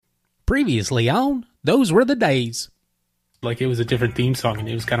Previously on Those Were the Days. Like, it was a different theme song, and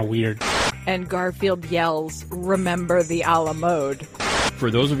it was kind of weird. And Garfield yells, "Remember the a la mode."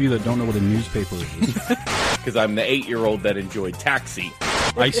 For those of you that don't know what a newspaper is. Because I'm the 8-year-old that enjoyed Taxi.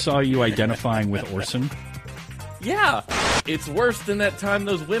 I saw you identifying with Orson. Yeah, it's worse than that time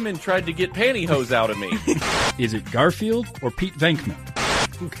those women tried to get pantyhose out of me. Is it Garfield or Pete Venkman?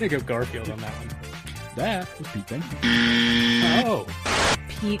 I'm going to go Garfield on that one. That was Pete Venkman. Oh.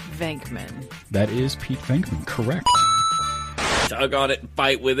 Pete Venkman. That is Pete Venkman, correct. Tug on it and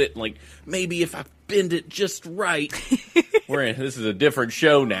fight with it, like, maybe if I bend it just right. This is a different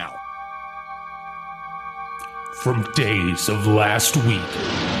show now. From days of last week,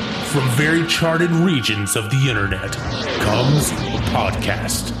 from very charted regions of the internet, comes a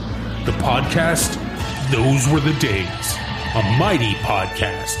podcast. The podcast, Those Were the Days. A mighty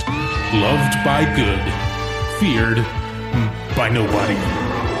podcast, loved by good, feared by nobody.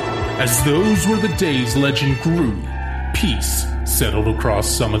 As Those Were the Days legend grew, peace settled across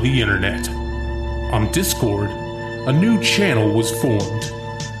some of the internet. On Discord, a new channel was formed.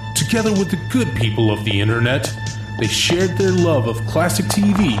 Together with the good people of the internet, they shared their love of classic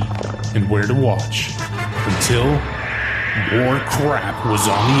TV and where to watch. Until more crap was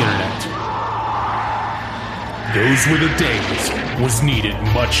on the internet. Those Were the Days was needed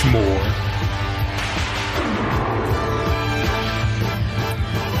much more.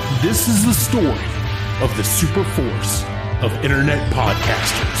 This is the story of the super force of internet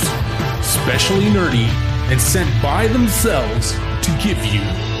podcasters, specially nerdy and sent by themselves to give you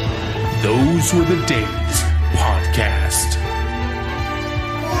Those Were the Days podcast.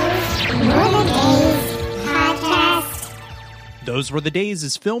 Those Were the Days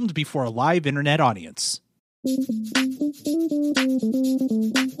is filmed before a live internet audience.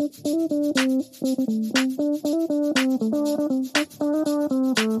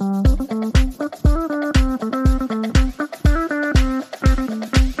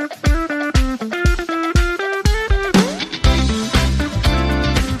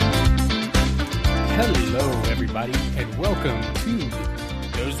 Hello, everybody, and welcome to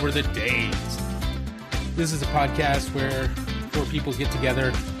Those Were the Days. This is a podcast where four people get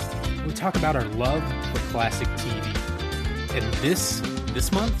together. We talk about our love for classic TV. And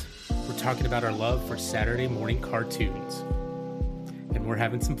this month, we're talking about our love for Saturday morning cartoons. And we're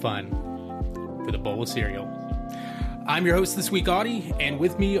having some fun with a bowl of cereal. I'm your host this week, Audie, and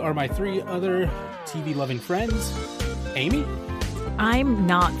with me are my three other TV-loving friends. Amy? I'm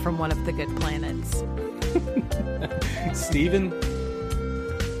not from one of the good planets. Steven?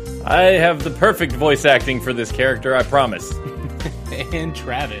 I have the perfect voice acting for this character, I promise. And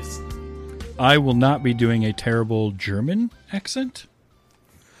Travis. I will not be doing a terrible German accent.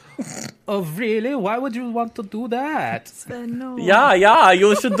 Oh, really? Why would you want to do that? No. Yeah,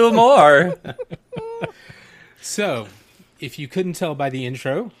 you should do more. So, if you couldn't tell by the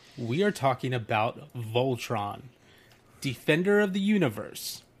intro, we are talking about Voltron, Defender of the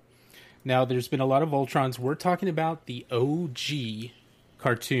Universe. Now, there's been a lot of Voltrons. We're talking about the OG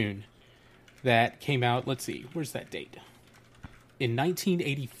cartoon that came out, let's see, where's that date? In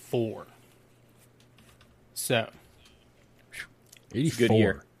 1984. So, 84. Good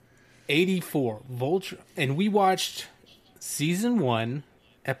year. 84. Voltron. And we watched season 1,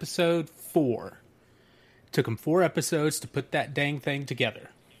 episode 4. Took them 4 episodes to put that dang thing together.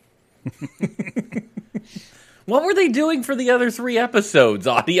 What were they doing for the other 3 episodes,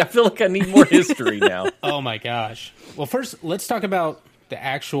 Audie? I feel like I need more history now. Oh my gosh. Well, first, let's talk about the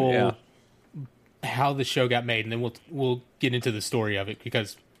actual how the show got made, and then we'll get into the story of it,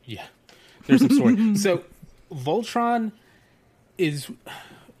 because there's some story. So, Voltron is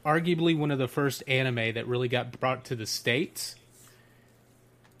arguably one of the first anime that really got brought to the States.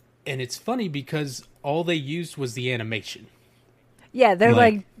 And it's funny because all they used was the animation. Yeah, they're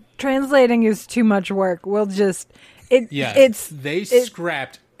like translating is too much work. We'll just they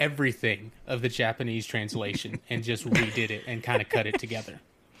scrapped everything of the Japanese translation and just redid it and kind of cut it together.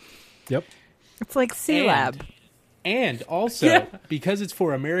 Yep. It's like C-Lab. And also, because it's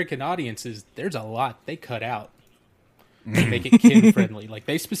for American audiences, there's a lot they cut out to make it kid-friendly. Like,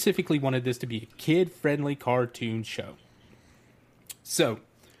 they specifically wanted this to be a kid-friendly cartoon show. So,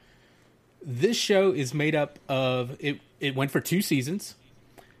 this show is made up of... It went for 2 seasons.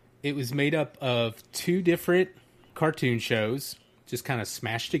 It was made up of 2 different cartoon shows, just kind of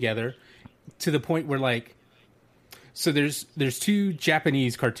smashed together, to the point where, like... So, there's 2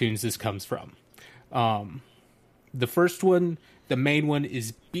 Japanese cartoons this comes from. The first one, the main one,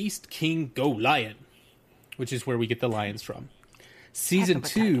 is Beast King Go Lion, which is where we get the lions from. Season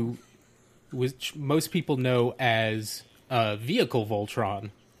 2, which most people know as Vehicle Voltron,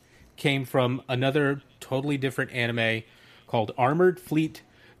 came from another totally different anime called Armored Fleet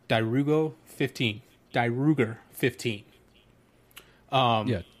Dairuger 15. Dairuger 15.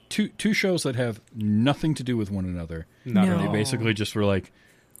 Yeah, two shows that have nothing to do with one another. No. And they basically just were like,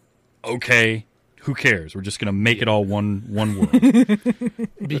 okay, who cares? We're just going to make it all one world.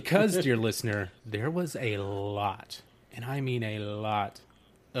 Because, dear listener, there was a lot, and I mean a lot,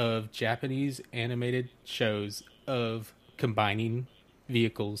 of Japanese animated shows of combining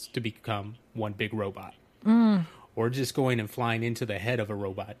vehicles to become one big robot. Or just going and flying into the head of a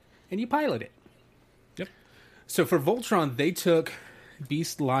robot, and you pilot it. Yep. So for Voltron, they took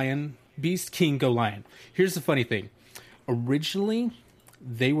Beast King Go Lion. Here's the funny thing. Originally,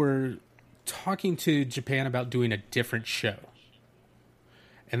 they were talking to Japan about doing a different show.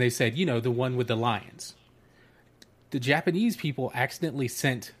 And they said, the one with the lions. The Japanese people accidentally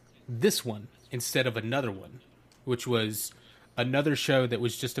sent this one instead of another one, which was another show that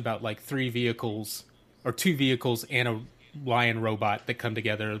was just about like 3 vehicles, or 2 vehicles and a lion robot that come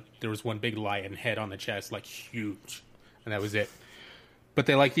together. There was one big lion head on the chest, like huge. And that was it. But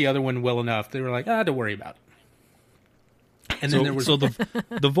they liked the other one well enough. They were like, don't worry about it. And then there was... So the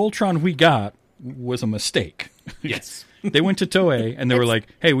Voltron we got was a mistake. Yes. They went to Toei and they were like,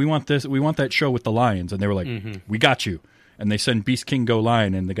 hey, we want that show with the lions. And they were like, we got you. And they sent Beast King Go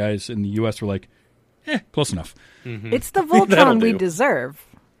Lion, and the guys in the U.S. were like, close enough. It's the Voltron we deserve.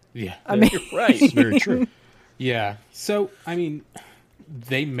 Yeah. I mean, You're right. It's very true. Yeah. So, I mean,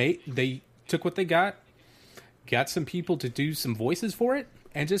 they took what they got some people to do some voices for it,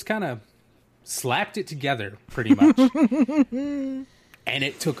 and just kind of slapped it together pretty much. And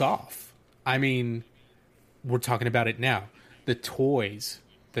it took off. I mean, we're talking about it now. The toys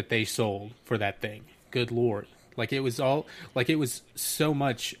that they sold for that thing. Good Lord. Like, it was so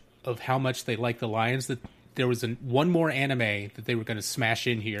much of how much they liked the lions that there was one more anime that they were going to smash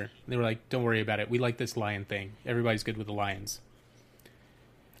in here. They were like, don't worry about it. We like this lion thing. Everybody's good with the lions.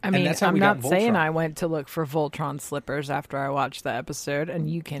 I mean, I'm not saying I went to look for Voltron slippers after I watched the episode, and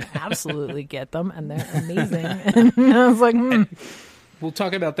you can absolutely get them, and they're amazing. And I was like, We'll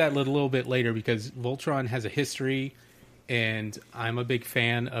talk about that a little bit later, because Voltron has a history, and I'm a big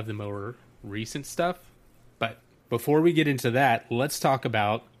fan of the more recent stuff. But before we get into that, let's talk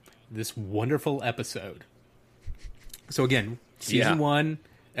about this wonderful episode. So again, Season 1,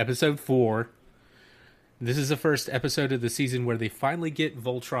 Episode 4. This is the first episode of the season where they finally get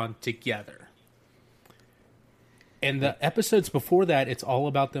Voltron together. And the episodes before that, it's all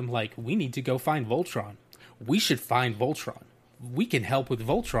about them like, we need to go find Voltron. We should find Voltron. We can help with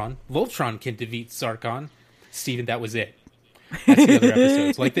Voltron. Voltron can defeat Zarkon. Steven, that was it. That's the other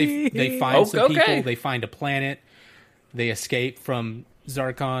episodes. Like, they find some people, they find a planet, they escape from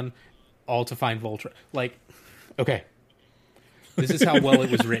Zarkon, all to find Voltron. Like, okay. This is how well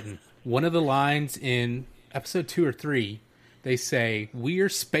it was written. One of the lines in episode 2 or 3, they say, "We're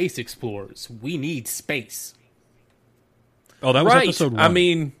space explorers. We need space." Oh, that was episode 1. I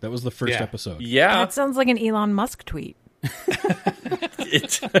mean, that was the first episode. Yeah. that sounds like an Elon Musk tweet.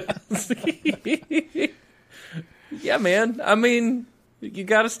 Yeah, man. I mean, you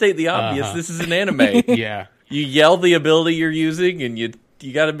got to state the obvious. This is an anime. Yeah. You yell the ability you're using, and you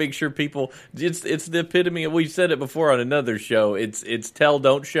got to make sure people. It's the epitome of. We've said it before on another show. It's tell,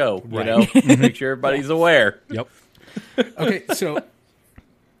 don't show. You know, make sure everybody's aware. Yep. Okay, so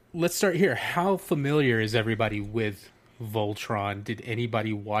let's start here. How familiar is everybody with Voltron? Did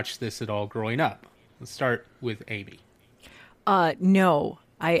anybody watch this at all growing up? Let's start with Amy. No,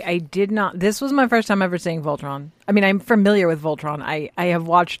 I did not. This was my first time ever seeing Voltron. I mean, I'm familiar with Voltron. I have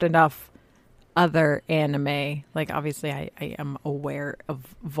watched enough other anime. Like, obviously, I am aware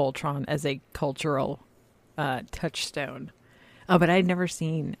of Voltron as a cultural touchstone. Oh, but I'd never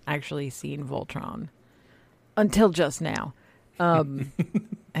actually seen Voltron until just now. And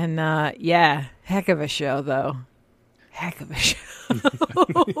yeah, heck of a show, though. Heck of a show.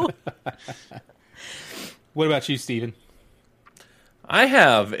 What about you, Steven? I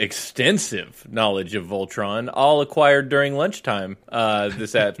have extensive knowledge of Voltron, all acquired during lunchtime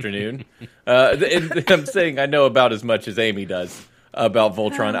this afternoon. And I'm saying I know about as much as Amy does about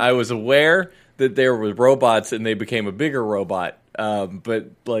Voltron. I was aware that there were robots and they became a bigger robot.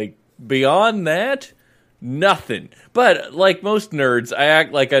 But, like, beyond that, nothing. But, like most nerds, I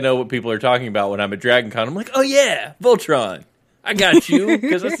act like I know what people are talking about when I'm at Dragon Con. I'm like, oh yeah, Voltron. I got you,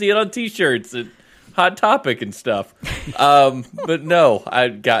 because I see it on T-shirts and Hot Topic and stuff. But no, I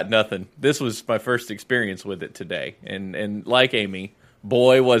got nothing. This was my first experience with it today. And like Amy,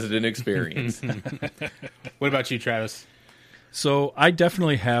 boy, was it an experience. What about you, Travis? So I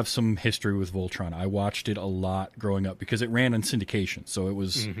definitely have some history with Voltron. I watched it a lot growing up because it ran in syndication. So it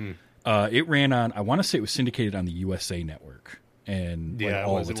was It ran on, I want to say it was syndicated on the USA Network, and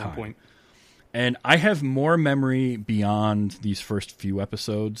all the time. And I have more memory beyond these first few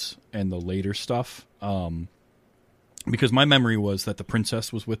episodes and the later stuff, because my memory was that the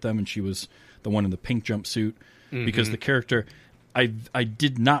princess was with them, and she was the one in the pink jumpsuit. Because the character, I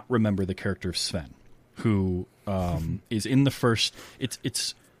did not remember the character of Sven, who is in the first.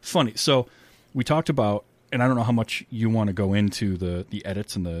 It's funny. So we talked about, and I don't know how much you want to go into the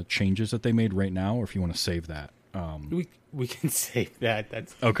edits and the changes that they made right now, or if you want to save that. We can save that.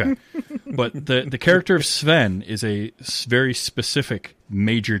 That's okay. But the character of Sven is a very specific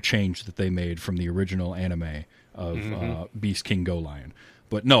major change that they made from the original anime of Beast King Go Lion.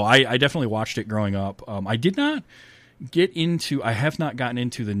 But no, I definitely watched it growing up. I did not I have not gotten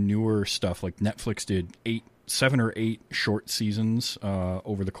into the newer stuff. Like Netflix did 7 or 8 short seasons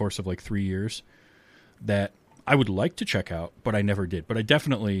over the course of like 3 years that I would like to check out, but I never did. But I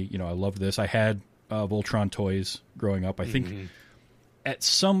definitely, I love this. I had Voltron toys growing up. I think at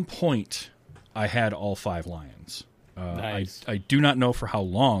some point I had all 5 lions. Nice. I do not know for how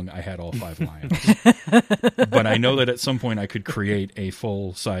long I had all 5 lions, but I know that at some point I could create a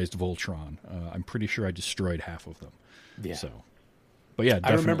full-sized Voltron. I'm pretty sure I destroyed half of them. Yeah. So, but yeah,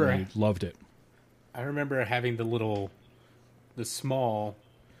 definitely loved it. I remember having the small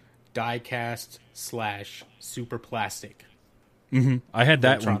die-cast / super plastic. I had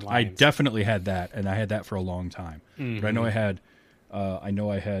that Voltron one. I definitely had that, and I had that for a long time. But I know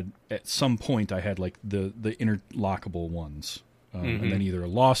I had at some point I had like the interlockable ones, and then either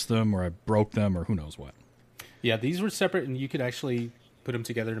lost them or I broke them or who knows what. Yeah, these were separate, and you could actually put them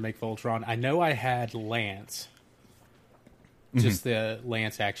together to make Voltron. I know I had Lance, just the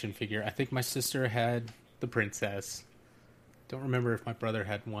Lance action figure. I think my sister had the princess. Don't remember if my brother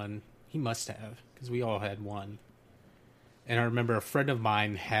had one. He must have, because we all had one. And I remember a friend of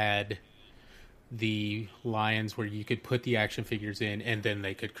mine had the lions where you could put the action figures in and then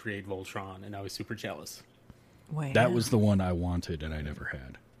they could create Voltron, and I was super jealous. Wow. That was the one I wanted and I never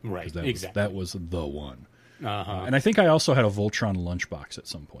had. Right, That was the one. Uh-huh. And I think I also had a Voltron lunchbox at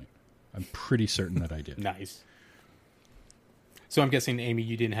some point. I'm pretty certain that I did. Nice. So I'm guessing, Amy,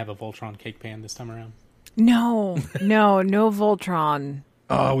 you didn't have a Voltron cake pan this time around? No Voltron.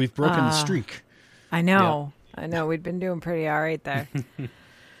 Oh, we've broken the streak. I know. Yeah. I know. We'd been doing pretty all right there.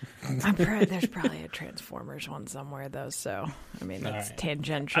 There's probably a Transformers one somewhere, though. So, I mean, that's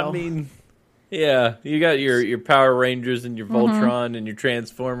tangential. I mean, yeah, you got your Power Rangers and your Voltron and your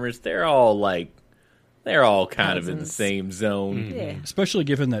Transformers. They're all kind of in the same zone. Yeah. Especially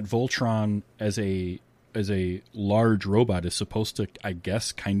given that Voltron as a large robot is supposed to, I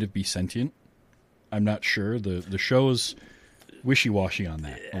guess, kind of be sentient. I'm not sure. The show's wishy-washy on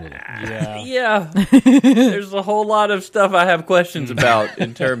that a little. Yeah. There's a whole lot of stuff I have questions about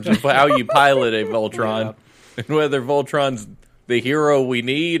in terms of how you pilot a Voltron, and whether Voltron's the hero we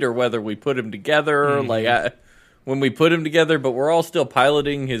need or whether we put him together. When we put him together, but we're all still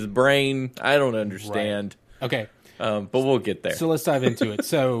piloting his brain. I don't understand. Right. Okay. But we'll get there. So let's dive into it.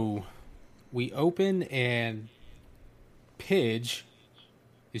 So we open and Pidge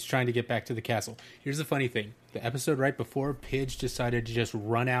is trying to get back to the castle. Here's the funny thing. The episode right before, Pidge decided to just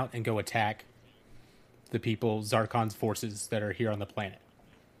run out and go attack the people, Zarkon's forces that are here on the planet.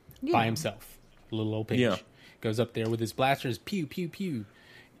 Yeah. By himself. Little old Pidge. Yeah. Goes up there with his blasters, pew, pew, pew.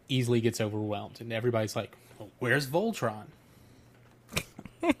 Easily gets overwhelmed. And everybody's like, well, where's Voltron?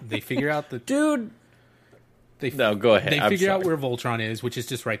 They figure out the... Dude! No, go ahead. They figure out where Voltron is, which is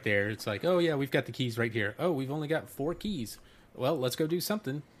just right there. It's like, oh yeah, we've got the keys right here. Oh, we've only got 4 keys. Well, let's go do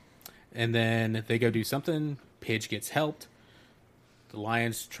something. And then they go do something. Pidge gets helped. The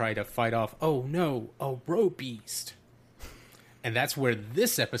lions try to fight off, oh no, a roe beast. And that's where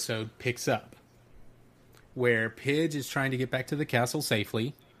this episode picks up. Where Pidge is trying to get back to the castle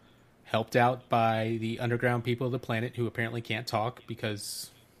safely. Helped out by the underground people of the planet who apparently can't talk because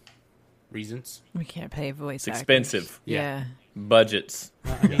reasons. We can't pay voice actors. It's expensive. Yeah. Budgets.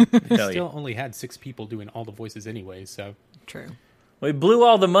 I mean, we still only had 6 people doing all the voices anyway, so... True. We blew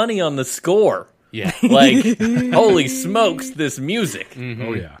all the money on the score. Yeah. Holy smokes, this music. Mm-hmm.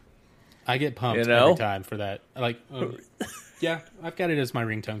 Oh, yeah. I get pumped every time for that. Yeah, I've got it as my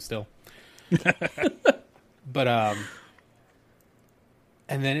ringtone still. But,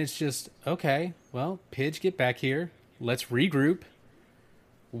 and then it's just, okay, well, Pidge, get back here. Let's regroup.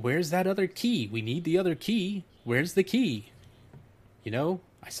 Where's that other key? We need the other key. Where's the key?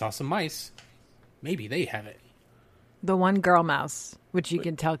 I saw some mice. Maybe they have it. The one girl mouse, which you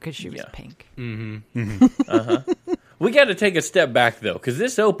can tell because she was pink. Mm-hmm. We got to take a step back, though, because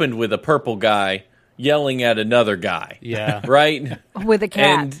this opened with a purple guy yelling at another guy. Yeah. Right? With a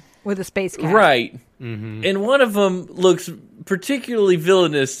cat. with a space cat. Right. And one of them looks particularly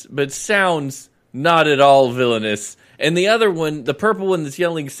villainous, but sounds not at all villainous. And the other one, the purple one that's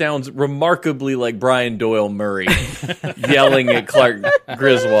yelling, sounds remarkably like Brian Doyle Murray yelling at Clark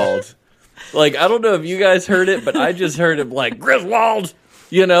Griswold. Like, I don't know if you guys heard it, but I just heard him like, Griswold!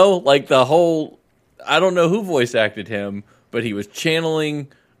 You know, like the whole, I don't know who voice acted him, but he was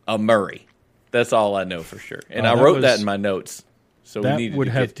channeling a Murray. That's all I know for sure. And I wrote that in my notes. So that we needed would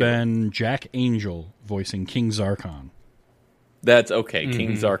to have get to been it. Jack Angel voicing King Zarkon. That's okay,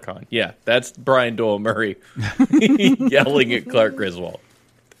 King Zarkon. Yeah, that's Brian Doyle Murray yelling at Clark Griswold.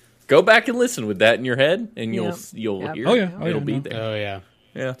 Go back and listen with that in your head, and you'll hear. Oh, it. yeah. It'll be there. Oh yeah.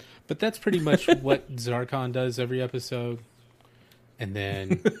 Yeah. But that's pretty much what Zarkon does every episode. And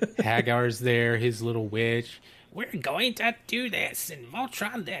then Hagar's there, his little witch. We're going to do this, and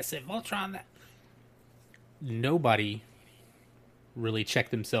Voltron this, and Voltron that. Nobody really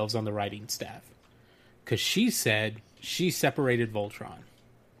checked themselves on the writing staff. Because she said she separated Voltron.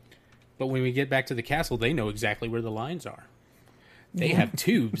 But when we get back to the castle, they know exactly where the lines are. They have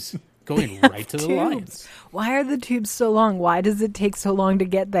tubes going right to the lines. Why are the tubes so long? Why does it take so long to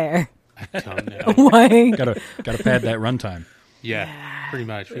get there? I don't know. Why? Gotta pad that runtime. Yeah, pretty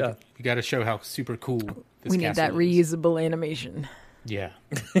much. We got to show how super cool this We need that castle is. reusable animation. Yeah.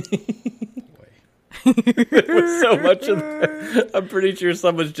 With so much of that, I'm pretty sure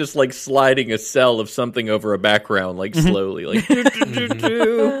someone's just like sliding a cell of something over a background, like slowly, like.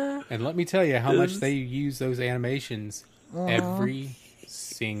 And let me tell you how much they use those animations every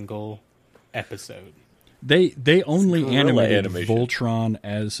single episode. They only Gorilla animated animation. Voltron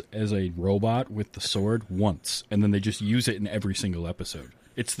as a robot with the sword once, and then they just use it in every single episode.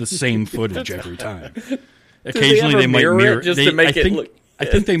 It's the same footage every time. Occasionally ever they might mirror it mirror just to make it look- I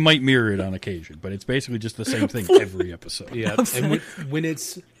think they might mirror it on occasion, but it's basically just the same thing every episode. Yeah, and when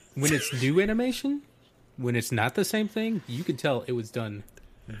it's new animation, when it's not the same thing, you can tell it was done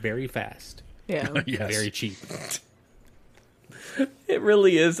very fast, Yeah. Yes. very cheap. It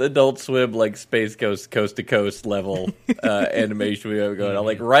really is Adult Swim, like Space Coast, Coast to Coast level animation we have going on.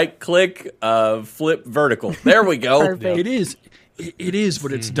 Like right click, flip vertical. There we go. Perfect. It is,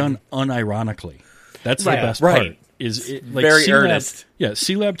 but it's done unironically. That's the Right. best Right. part. Is it like Very C-Lab, earnest. Yeah,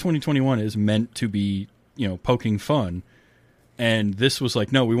 C-Lab 2021 is meant to be, poking fun. And this was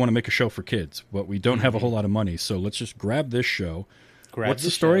like, no, we want to make a show for kids, but we don't have a whole lot of money, so let's just grab this show. What's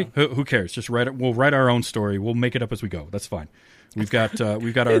the story? Who cares? Just write it. We'll write our own story. We'll make it up as we go. That's fine. We've got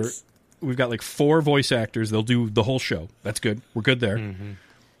like 4 voice actors. They'll do the whole show. That's good. We're good there.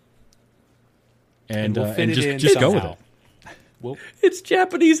 And we'll fit it in just go with somehow. it. Well, It's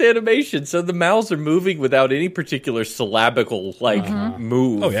Japanese animation, so the mouths are moving without any particular syllabical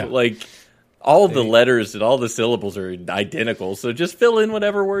move. Oh, yeah. Like all the letters and all the syllables are identical. So just fill in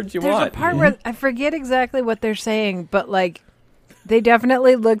whatever words you There's want. a part where I forget exactly what they're saying, but like they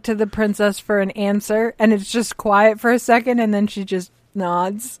definitely look to the princess for an answer, and it's just quiet for a second, and then she just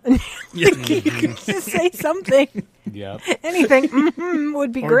nods. And you could just say something. yeah. Anything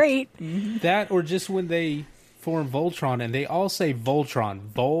would be great. That or just when they form Voltron and they all say Voltron,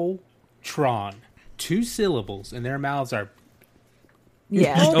 Voltron, 2 syllables, and their mouths are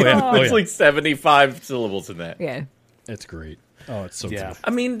Yeah. Oh yeah. It's like 75 syllables in that. Yeah. It's great. Oh, it's so Yeah. good. I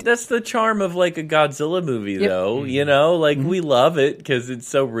mean, that's the charm of like a Godzilla movie, Yep. though. You know, like we love it because it's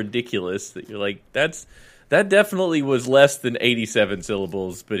so ridiculous that you're like, that definitely was less than 87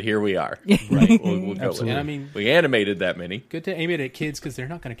 syllables, but here we are. Right? We'll go with Absolutely. it. And I mean, We animated that many. good to aim it at kids because they're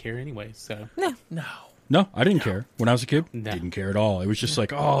not going to care anyway. So No, I didn't care when I was a kid. No. Didn't care at all. It was just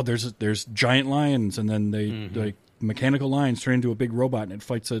like, oh, there's giant lions, and then they like mechanical lions turn into a big robot, and it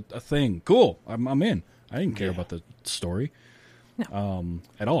fights a thing. Cool, I'm in. I didn't care about the story,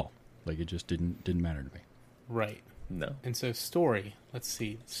 at all. Like it just didn't matter to me. right. No. And so story. Let's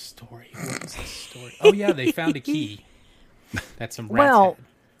see. Story. What was the story? Oh yeah, they found a key. That some rats Well, had.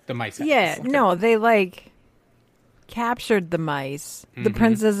 The mice had. Yeah. No, they like captured the mice. The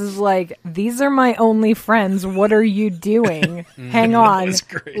princess is like, these are my only friends. What are you doing? Hang on.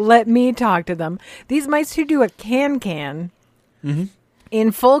 Let me talk to them. These mice who do a can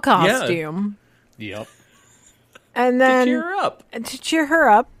in full costume. Yep. And then Cheer her up. to cheer her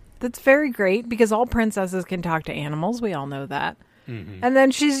up. That's very great because all princesses can talk to animals. We all know that. And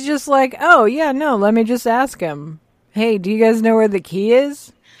then she's just like, oh, yeah, no, let me just ask him. Hey, do you guys know where the key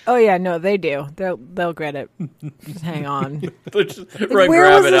is? Oh, yeah, no, they do. They'll get it. Just hang on. Just Like, run where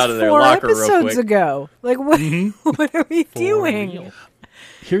grab was it this out of their 4 locker real episodes quick. ago? Like, what, what are we doing? real.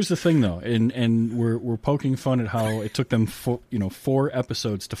 Here's the thing, though, and we're poking fun at how it took them 4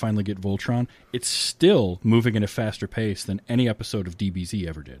 episodes to finally get Voltron. It's still moving at a faster pace than any episode of DBZ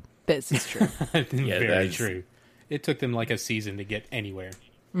ever did. This is true. Very true. It took them like a season to get anywhere.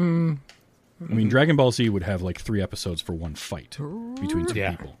 I mean, Dragon Ball Z would have like 3 episodes for one fight between 2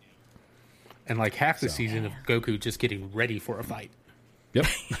 people. And like half the season of Goku just getting ready for a fight. Yep.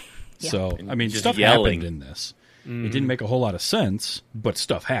 So, I mean, just stuff yelling. happened in this. It didn't make a whole lot of sense, but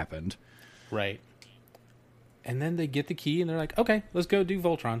stuff happened. Right. And then they get the key and they're like, okay, let's go do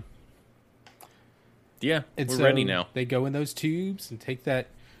Voltron. Yeah, And we're so ready now. They go in those tubes and take that.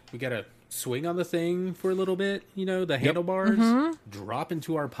 We got to swing on the thing for a little bit, the handlebars, drop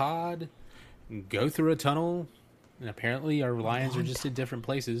into our pod, go through a tunnel. And apparently our lions are just in different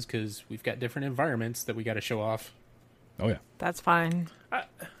places because we've got different environments that we got to show off. Oh, yeah. That's fine.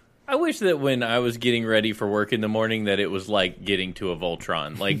 I wish that when I was getting ready for work in the morning that it was like getting to a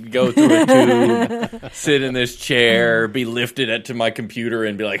Voltron. Like, go through a tube, sit in this chair, be lifted to my computer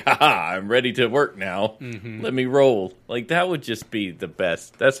and be like, haha, I'm ready to work now. Let me roll. Like, that would just be the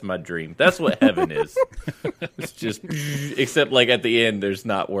best. That's my dream. That's what heaven is. It's just, except like at the end, there's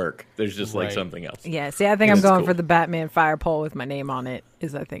not work. There's just like something else. Yeah, see, I think I'm going for the Batman fire pole with my name on it,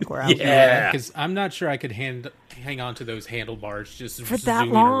 is I think where I'm Yeah. Because I'm not sure I could hang on to those handlebars just For that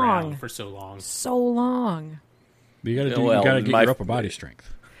zooming long. around for so long. so long. But you Well, got to get my- your upper body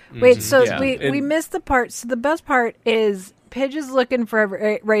strength. Wait, so Yeah, we missed the part. So the best part is Pidge is looking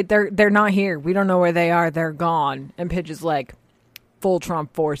for right. They're not here. We don't know where they are. They're gone. And Pidge is like, Voltron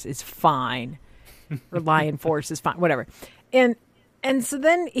Force is fine, or Lion Force is fine, whatever. And so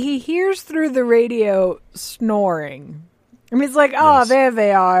then he hears through the radio snoring. And he's like, oh, there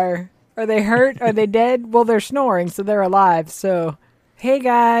they are. Are they hurt? Are they dead? Well, they're snoring, so they're alive. So, hey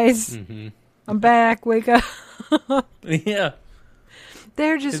guys, I'm back. Wake up. Yeah.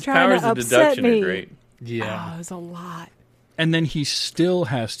 They're just His trying powers to of upset deduction me. are great. Yeah. Oh, it was a lot. And then he still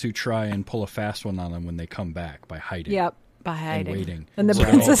has to try and pull a fast one on them when they come back by hiding. Yep, by hiding. waiting. And the So-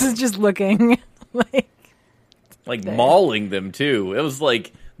 princess is just looking. Like mauling them too. It was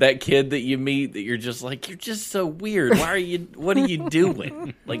like that kid that you meet that you're just like, you're just so weird. What are you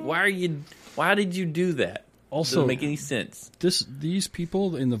doing? Like, why did you do that? Also, Doesn't make any sense. These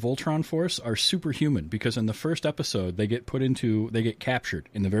people in the Voltron Force are superhuman because in the first episode they get captured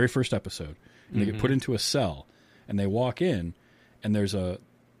in the very first episode and they get put into a cell and they walk in and there's the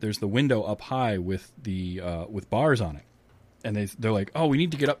window up high with with bars on it and they're like, oh, we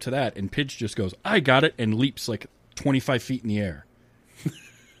need to get up to that, and Pidge just goes, I got it, and leaps like 25 feet in the air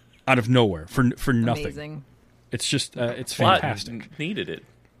out of nowhere for nothing. Amazing. It's just it's Plot fantastic. needed it.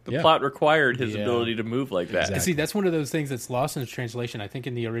 The Yeah. plot required his Yeah. ability to move like that. Exactly. See, that's one of those things that's lost in translation. I think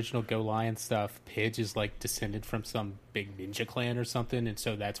in the original Go Lion stuff, Pidge is like descended from some big ninja clan or something, and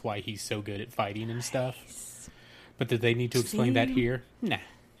so that's why he's so good at fighting and stuff. But did they need to explain that here? Nah.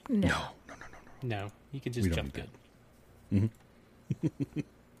 No. You can just We don't jump need good.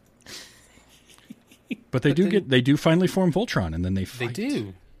 But they do finally form Voltron, and then they They fight.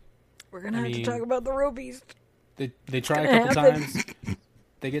 do. We're going to have mean- to talk about the Robies. They try a couple times.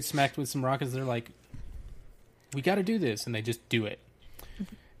 They get smacked with some rockets. They're like, we got to do this, and they just do it.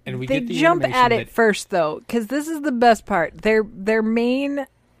 And we They get the jump animation at it first, though, because this is the best part. Their main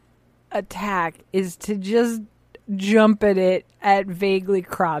attack is to just jump at it at vaguely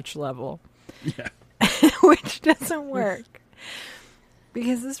crotch level. Yeah. Which doesn't work.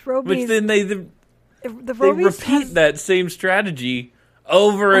 Because this Robies... Which then they the repeat Robies that same strategy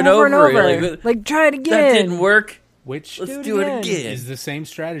over and over. Like, try it again. that didn't work. which Let's Do it do it again. again. is the same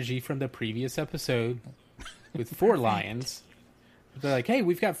strategy from the previous episode with 4 lions. They're like, hey,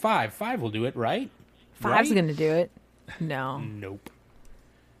 we've got 5. 5 will do it, right? Five's Right? going to do it. No. Nope.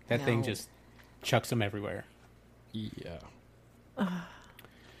 That thing No. just chucks them everywhere. Yeah. And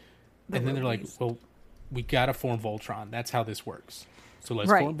then they're like, well, we got to form Voltron. That's how this works. So let's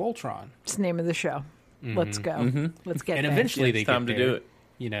Right. form Voltron. It's the name of the show. Let's go. Let's get And there. eventually It's they time get to do there. it.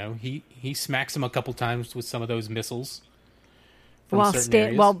 You know, he smacks them a couple times with some of those missiles. From While, certain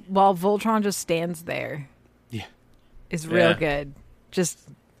areas. while Voltron just stands there. Yeah. Is real Yeah. good. Just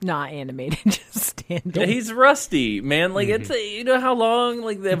not animated. Just standing. Yeah, he's rusty, man. Like it's you know how long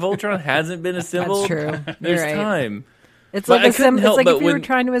like the Voltron hasn't been assembled. That's true. There's You're right. time. It's But like I couldn't it's help like but if you were when-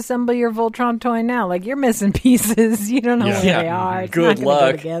 trying to assemble your Voltron toy now. Like you're missing pieces. You don't know where Yeah. they are. It's Good not gonna luck.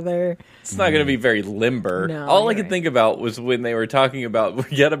 go together. It's not going to be very limber. No, All I you're could right. think about was when they were talking about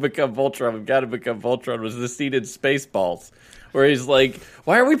we got to become Voltron. We got to become Voltron. Was the seated Spaceballs, where he's like,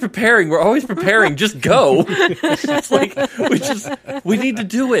 "Why are we preparing? We're always preparing. Just go." It's like we need to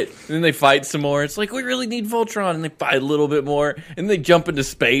do it. And then they fight some more. It's like we really need Voltron, and they fight a little bit more, and they jump into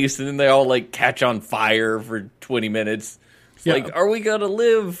space, and then they all like catch on fire for 20 minutes. It's like, are we gonna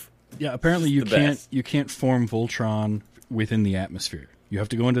live? Yeah, apparently you can't form Voltron within the atmosphere. You have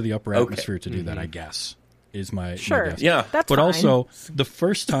to go into the upper atmosphere to do that, I guess. Is my guess. Yeah, that's but fine. Also, the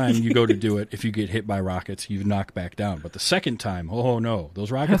first time you go to do it, if you get hit by rockets, you knock back down. But the second time, oh no,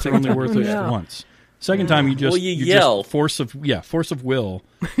 those rockets are only worth it once. Second time, you just yell. Just force of will,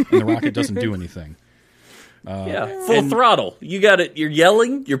 and the rocket doesn't do anything. Full throttle. You got it. You're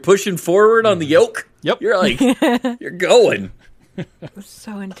yelling. You're pushing forward on the yoke. Yep. You're like, you're going. It's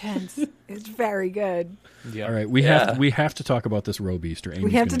so intense. It's very good. Yeah. All right, we have to talk about this roe beast. Or Amy's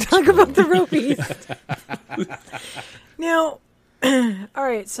We have to gonna talk explode. about the roe beast. Now, all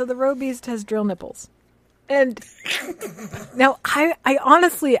right, so the roe beast has drill nipples. And now I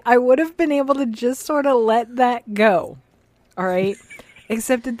honestly, I would have been able to just sort of let that go. All right?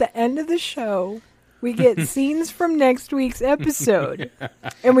 Except at the end of the show, we get scenes from next week's episode.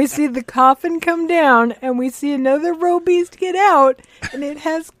 And we see the coffin come down, and we see another roe beast get out, and it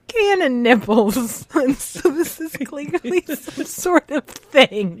has cannon nipples. And so this is clearly some sort of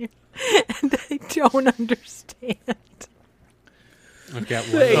thing. And I don't understand. I've got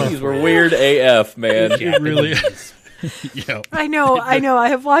one. The 80s were weird AF, man. It really is. Yeah. I know. I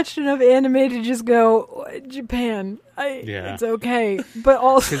have watched enough anime to just go, Japan, it's okay. But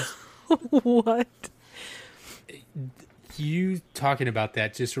also, what? You talking about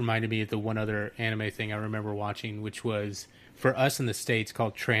that just reminded me of the one other anime thing I remember watching, which was, for us in the States,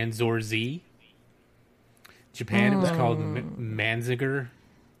 called Transor Z. Japan, it was called Manziger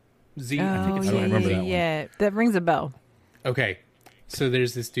Z. I think it's I don't remember that one. Yeah, that rings a bell. Okay, so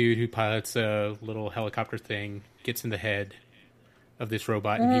there's this dude who pilots a little helicopter thing, gets in the head of this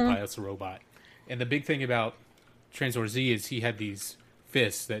robot, and he pilots the robot. And the big thing about Transor Z is he had these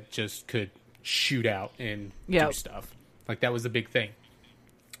fists that just could shoot out and do stuff. Like, that was the big thing.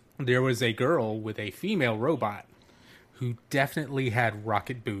 There was a girl with a female robot who definitely had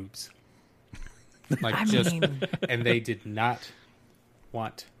rocket boobs. Like, and they did not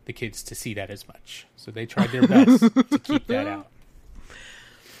want the kids to see that as much. So they tried their best to keep that out.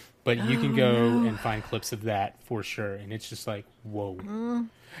 But you can go and find clips of that for sure. And it's just like, whoa.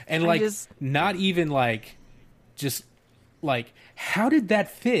 And like, not even like, just like, how did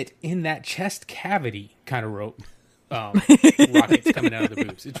that fit in that chest cavity kind of rockets coming out of the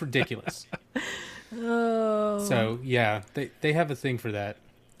boobs? It's ridiculous. So yeah, they have a thing for that.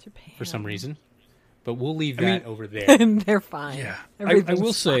 Japan. For some reason. But we'll leave that over there. And they're fine. Yeah. I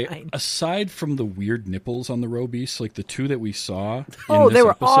will say, aside from the weird nipples on the roe beast, like the two that we saw in this they were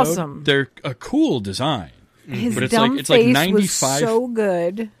episode, awesome. They're a cool design. His but it's dumb like, it's face like 95 was so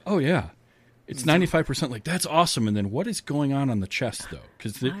good. Oh yeah. It's 95% like, that's awesome. And then what is going on the chest, though?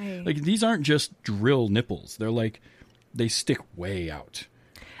 Because like these aren't just drill nipples. They're like, they stick way out.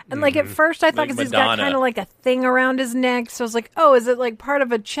 And like at first I thought, because he's got kind of like a thing around his neck. So I was like, oh, is it like part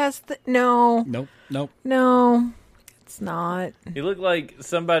of a chest? No. No, it's not. He looked like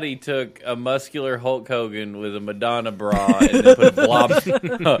somebody took a muscular Hulk Hogan with a Madonna bra and then put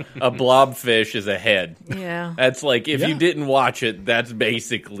a blobfish as a head. Yeah. That's like, if you didn't watch it, that's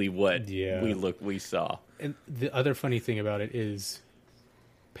basically what we saw. And the other funny thing about it is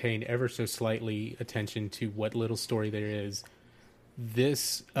paying ever so slightly attention to what little story there is.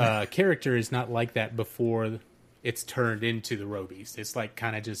 This character is not like that before it's turned into the roe beast. It's like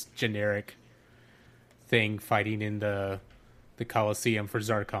kind of just generic thing fighting in the Colosseum for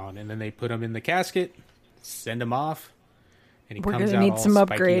Zarkon, and then they put him in the casket, send him off, and he comes out all We're gonna need some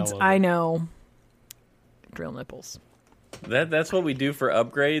upgrades. all over. I know. Drill nipples. That's what we do for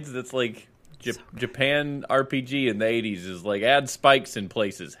upgrades. That's like Japan RPG in the 80s is like, add spikes in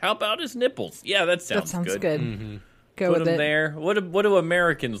places. How about his nipples? Yeah, that sounds good. Mm-hmm. Go put with him it. there. What do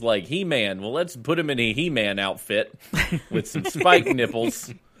Americans like? He-Man. Well, let's put him in a He-Man outfit with some spike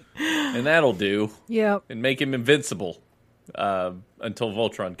nipples, and that'll do. Yep. And make him invincible until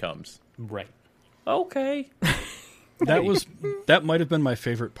Voltron comes. Right. Okay. That might have been my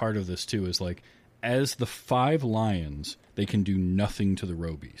favorite part of this too. Is like, as the 5 lions, they can do nothing to the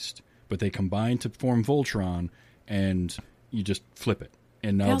roe beast, but they combine to form Voltron, and you just flip it,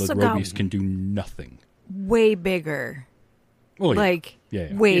 and now the roe beast can do nothing. Way bigger. Oh, yeah. Like,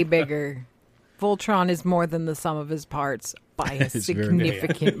 way bigger. Voltron is more than the sum of his parts by a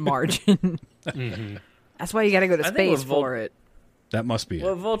significant margin. That's why you got to go to space for it. That must be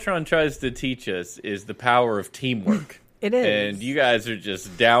what Voltron tries to teach us is the power of teamwork. It is. And you guys are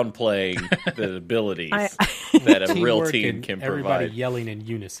just downplaying the abilities. that a real Teamwork team and can everybody provide. yelling in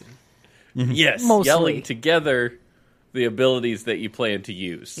unison. Yes, Mostly. yelling together the abilities that you plan to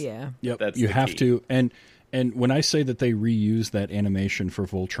use. Yeah. Yep, That's you the have key. to. And when I say that they reuse that animation for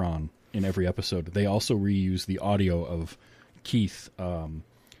Voltron in every episode, they also reuse the audio of Keith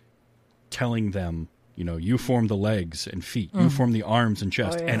telling them, you form the legs and feet, you form the arms and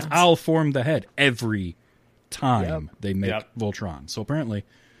chest, Oh, yeah. and I'll form the head every time they make Voltron. So apparently,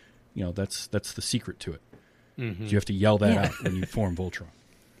 that's the secret to it. You have to yell that out when you form Voltron.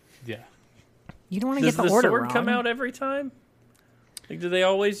 Yeah. You don't want to Does get the the order sword wrong. come out every time? Like, do they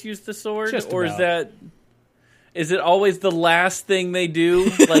always use the sword, Just or about. is it always the last thing they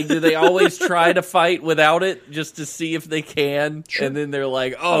do? Like, do they always try to fight without it just to see if they can? Sure. And then they're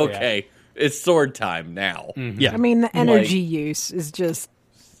like, "Oh, yeah. okay, it's sword time now." Yeah, I mean, the energy use is just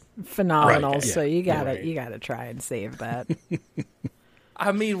phenomenal. Right, So yeah. you gotta Right. you gotta try and save that.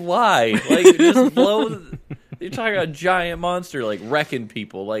 I mean, why? Like, just blow. You're talking about a giant monster, like, wrecking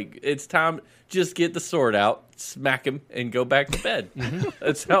people. Like, it's time. Just get the sword out, smack him, and go back to bed.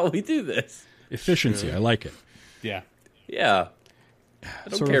 That's how we do this. efficiency. I like it. Yeah. Yeah. I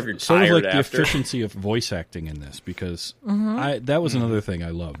don't Sort care of, if you're sort of tired like after. the efficiency of voice acting in this, because that was another thing I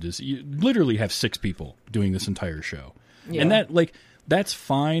loved, is you literally have 6 people doing this entire show. Yeah. And that's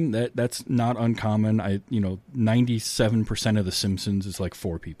fine. That's not uncommon. 97% of The Simpsons is like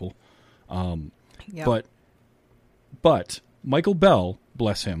 4 people. Yep. But Michael Bell,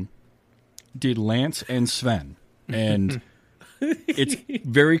 bless him, did Lance and Sven, and it's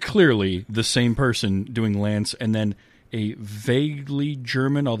very clearly the same person doing Lance, and then a vaguely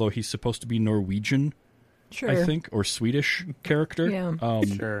German, although he's supposed to be Norwegian, sure. I think, or Swedish character, Yeah.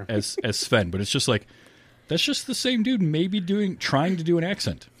 Sure. as Sven. But it's just like, that's just the same dude, maybe trying to do an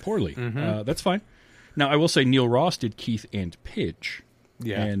accent poorly. That's fine. Now, I will say Neil Ross did Keith and Pidge,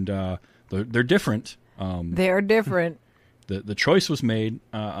 Yeah. and they're different. They're different. The choice was made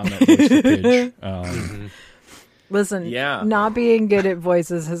on that voice for Pidge. Listen, Yeah. not being good at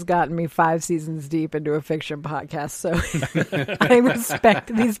voices has gotten me 5 seasons deep into a fiction podcast, so I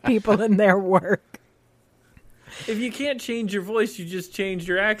respect these people and their work. If you can't change your voice, you just change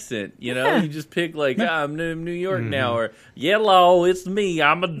your accent. Yeah. You just pick like, I'm in New York now, or yellow, it's me,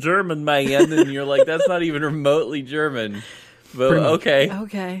 I'm a German man, and you're like, that's not even remotely German. But okay.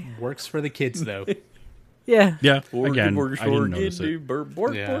 Okay. Works for the kids, though. Yeah. Yeah, again, I didn't notice it.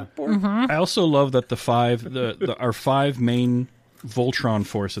 Yeah. I also love that our 5 main Voltron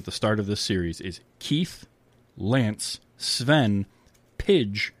force at the start of this series is Keith, Lance, Sven,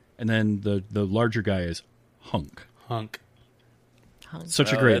 Pidge, and then the larger guy is Hunk. Hunk.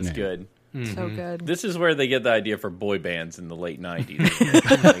 Such a great That's name. good. So good. This is where they get the idea for boy bands in the late 90s.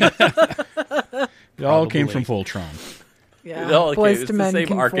 It all came Probably. from Voltron. Yeah. Okay, Boys it's to the Men same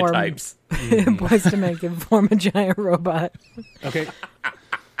can archetypes. form. Boys to Men can form a giant robot Okay.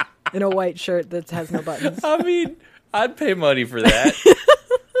 in a white shirt that has no buttons. I mean, I'd pay money for that.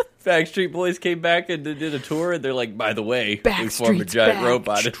 Backstreet Boys came back and did a tour, and they're like, by the way, we formed a Backstreet's giant back.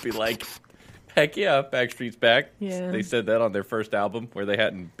 robot. It'd be like, heck yeah, Backstreet's back. Yeah. They said that on their first album where they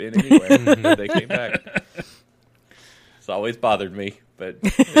hadn't been anywhere. But they came back. It's always bothered me, but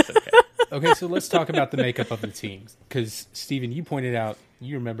it's okay. Okay, so let's talk about the makeup of the teams. Because, Steven, you pointed out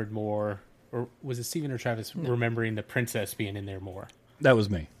you remembered more, or was it Steven or Travis remembering the princess being in there more? That was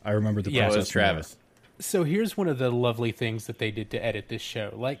me. I remember the Yeah, It princess was Travis. So here's one of the lovely things that they did to edit this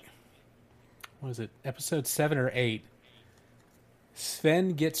show. Like, what is it, episode 7 or 8?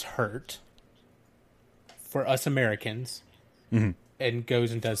 Sven gets hurt for us Americans and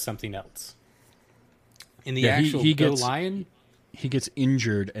goes and does something else. In the Yeah, he actual gets- Go Lion, He gets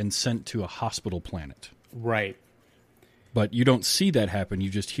injured and sent to a hospital planet. right. But you don't see that happen. You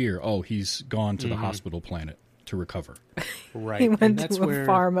just hear, oh, he's gone to the hospital planet to recover. Right. He And went that's to a where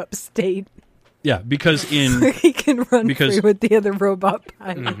farm upstate Yeah, because in where he can run Because- free with the other robot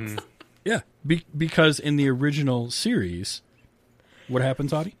pilots. because in the original series, what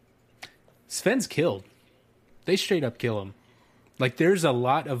happens, Audie? Sven's killed. They straight up kill him. Like, there's a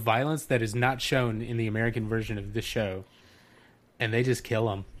lot of violence that is not shown in the American version of this show, and they just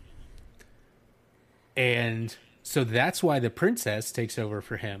kill him. And so that's why the princess takes over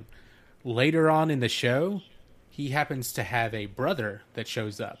for him. Later on in the show, he happens to have a brother that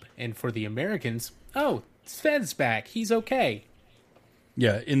shows up. And for the Americans, oh, Sven's back. He's okay.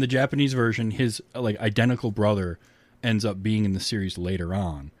 Yeah, in the Japanese version, his identical brother ends up being in the series later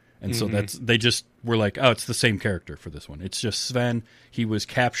on. And so they just were like, oh, it's the same character for this one. It's just Sven. He was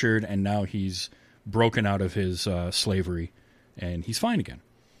captured, and now he's broken out of his slavery, and he's fine again.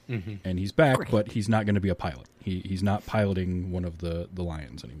 And he's back, Great. but he's not going to be a pilot. He's not piloting one of the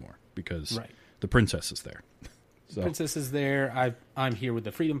lions anymore because Right. the princess is there. So. Princess is there. I'm here with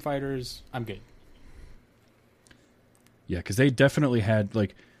the freedom fighters. I'm good. Yeah, because they definitely had,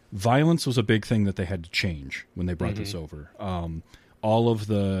 like, violence was a big thing that they had to change when they brought this over. All of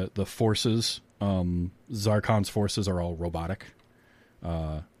the forces, Zarkon's forces are all robotic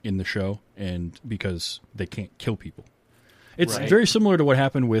in the show, and because they can't kill people. It's very similar to what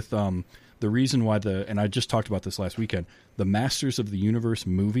happened with the reason why and I just talked about this last weekend, the Masters of the Universe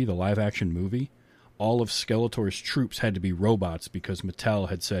movie, the live-action movie, all of Skeletor's troops had to be robots because Mattel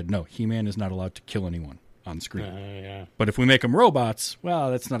had said, no, He-Man is not allowed to kill anyone on screen. Yeah. But if we make him robots, well,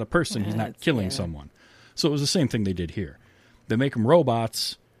 that's not a person. He's not killing someone. So it was the same thing they did here. They make them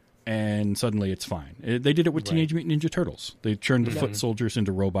robots, and suddenly it's fine. They did it with Teenage Mutant Ninja Turtles. They turned the foot soldiers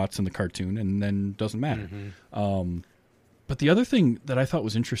into robots in the cartoon, and then it doesn't matter. But the other thing that I thought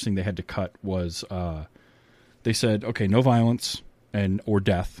was interesting they had to cut was they said, okay, no violence or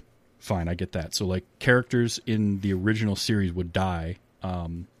death. Fine, I get that. So, like, characters in the original series would die,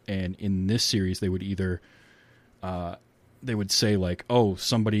 and in this series they would either they would say, like, oh,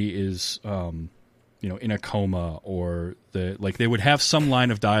 somebody is in a coma, or they would have some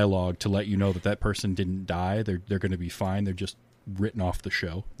line of dialogue to let you know that person didn't die. They're going to be fine. They're just written off the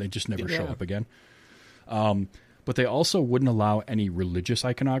show. They just never show up again. But they also wouldn't allow any religious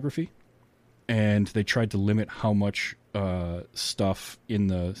iconography, and they tried to limit how much stuff in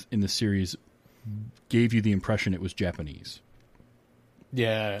the series gave you the impression it was Japanese.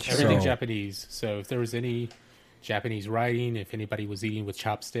 Yeah, everything Japanese. So if there was any Japanese writing, if anybody was eating with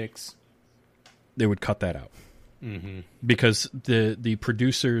chopsticks, they would cut that out. Because the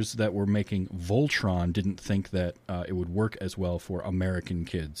producers that were making Voltron didn't think that it would work as well for American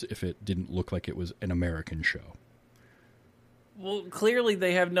kids if it didn't look like it was an American show. Well, clearly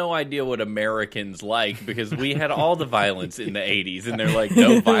they have no idea what Americans like, because we had all the violence in the 80s, and they're like,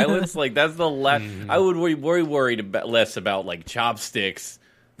 no violence? Like, that's the last... I would worried less about, like, chopsticks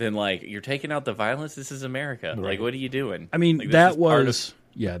than, like, you're taking out the violence? This is America. Right. Like, what are you doing? I mean, like, that was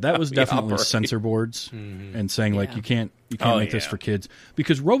definitely operate. censor boards and saying, like, you can't make this for kids.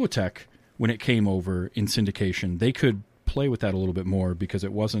 Because Robotech, when it came over in syndication, they could play with that a little bit more, because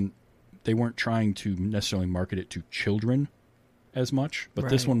they weren't trying to necessarily market it to children as much, but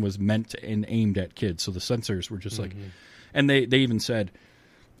this one was meant and aimed at kids, so the censors were just like, and they even said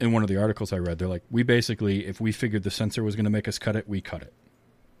in one of the articles I read, they're like, we basically, if we figured the censor was going to make us cut it, we cut it.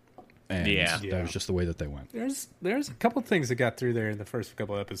 And that was just the way that they went. There's a couple things that got through there in the first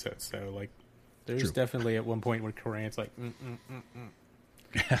couple episodes, so like there's definitely at one point where Koran's like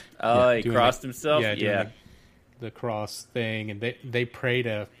he crossed himself. Doing the cross thing, and they pray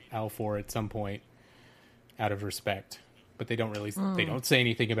to Alfor at some point out of respect. But they don't really they don't say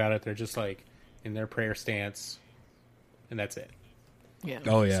anything about it. They're just like in their prayer stance, and that's it. Yeah.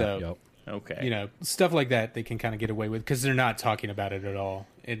 Oh yeah. So, okay. Stuff like that they can kind of get away with because they're not talking about it at all,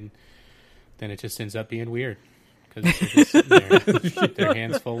 and then it just ends up being weird because they're just sitting there, their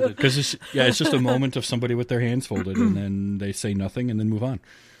hands folded. Because it's just a moment of somebody with their hands folded, and then they say nothing and then move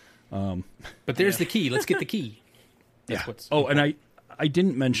on. But there's the key. Let's get the key. That's what's important. And I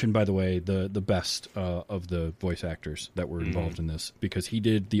didn't mention, by the way, the best of the voice actors that were involved in this, because he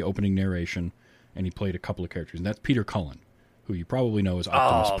did the opening narration and he played a couple of characters, and that's Peter Cullen, who you probably know as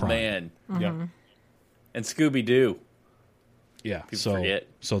Optimus Prime. Oh man, yeah, and Scooby Doo. Yeah, People forget.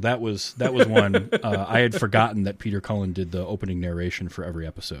 So that was one I had forgotten that Peter Cullen did the opening narration for every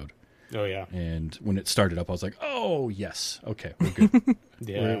episode. Oh yeah, and when it started up, I was like, oh yes, okay, we're good.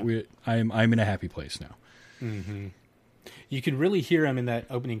 Yeah, I'm in a happy place now. You can really hear him in that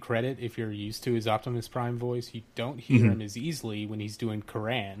opening credit if you're used to his Optimus Prime voice. You don't hear him as easily when he's doing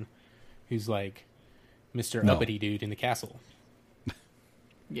Karan, who's like Mr. Uppity dude in the castle.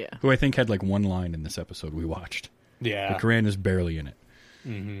 Yeah. Who I think had like one line in this episode we watched. Yeah. But Karan is barely in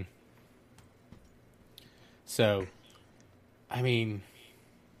it. So, I mean,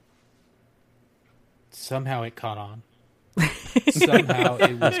 somehow it caught on. Somehow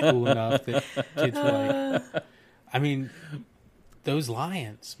it was cool enough that kids were like... I mean, those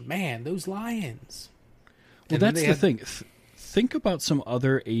lions, man, those lions. Well, that's the thing. Think about some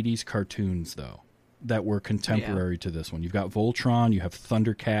other 80s cartoons, though, that were contemporary to this one. You've got Voltron, you have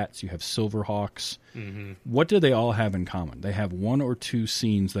Thundercats, you have Silverhawks. What do they all have in common? They have one or two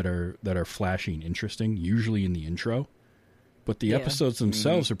scenes that are flashy and interesting, usually in the intro. But the episodes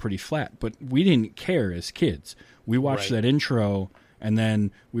themselves are pretty flat. But we didn't care as kids. We watched that intro, and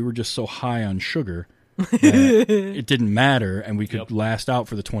then we were just so high on sugar... it didn't matter, and we could last out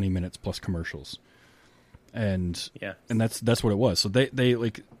for the 20 minutes plus commercials, and that's what it was. So they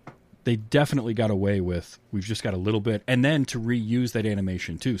like they definitely got away with, we've just got a little bit, and then to reuse that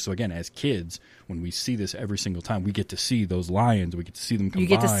animation too. So again, as kids, when we see this every single time, we get to see those lions, we get to see them combine. You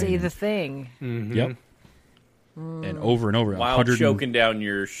get to see the thing. Mm-hmm. Yep. And over and over. While choking down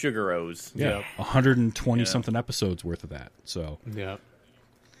your sugar-os. Yeah, Yep. 120 something episodes worth of that. So yeah.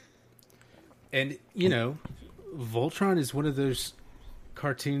 And, Voltron is one of those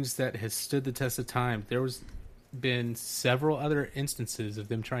cartoons that has stood the test of time. There was been several other instances of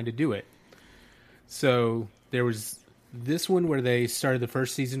them trying to do it. So there was this one where they started the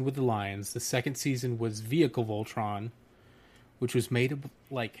first season with the lions. The second season was Vehicle Voltron, which was made of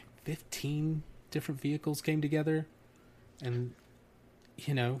like 15 different vehicles came together and,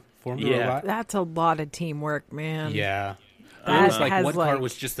 formed a robot. That's a lot of teamwork, man. Yeah. That It was like has, one car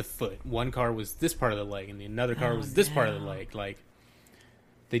was just the foot. One car was this part of the leg, and the another car was this part of the leg. Like,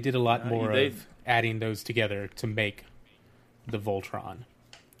 they did a lot more of adding those together to make the Voltron.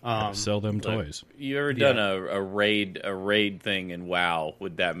 sell them toys. You ever done a raid thing in WoW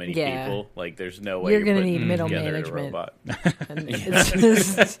with that many people? Like, there's no way you're going to putting need middle together management. a robot. And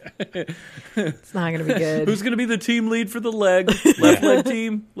it's not going to be good. Who's going to be the team lead for the leg? Left leg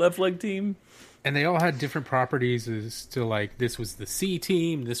team. Left leg team. And they all had different properties as to, like, this was the sea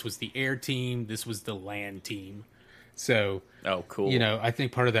team, this was the air team, this was the land team. So, oh, cool. I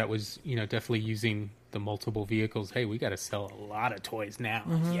think part of that was, definitely using the multiple vehicles. Hey, we got to sell a lot of toys now.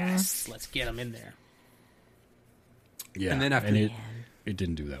 Mm-hmm. Yes, let's get them in there. Yeah, and then after it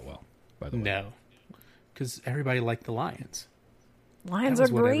didn't do that well, by the way. No, because everybody liked the lions. Lions that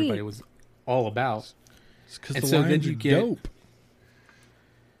was are what great. Everybody was all about. It's because the lions are dope.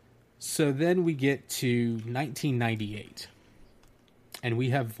 So then we get to 1998, and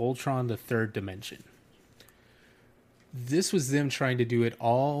we have Voltron: The Third Dimension. This was them trying to do it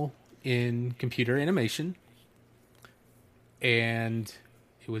all in computer animation, and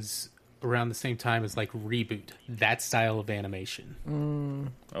it was around the same time as like Reboot, that style of animation.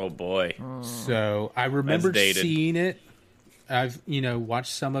 Oh boy! So I remember seeing it. I've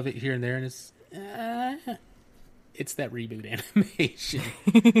watched some of it here and there, and it's that Reboot animation.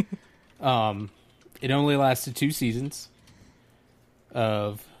 It only lasted 2 seasons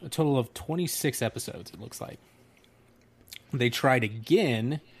of a total of 26 episodes. It looks like. They tried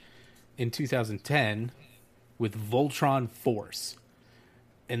again in 2010 with Voltron Force.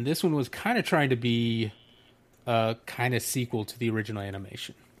 And this one was kind of trying to be a kind of sequel to the original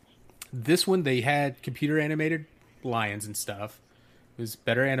animation. This one, they had computer animated lions and stuff. It was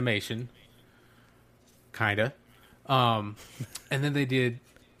better animation. Kind of. And then they did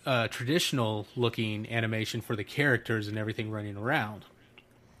traditional looking animation for the characters and everything running around.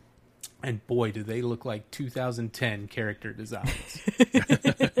 And boy, do they look like 2010 character designs.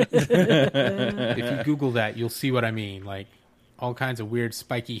 If you Google that, you'll see what I mean. Like, all kinds of weird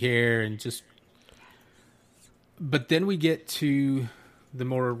spiky hair and just... But then we get to the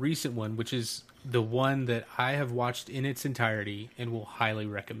more recent one, which is the one that I have watched in its entirety and will highly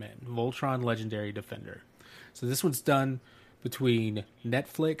recommend. Voltron Legendary Defender. So this one's done between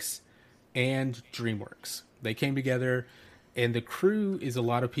Netflix and DreamWorks. They came together... And the crew is a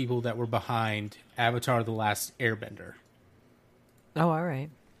lot of people that were behind Avatar: The Last Airbender. Oh, all right.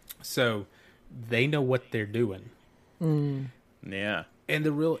 So they know what they're doing. Yeah. And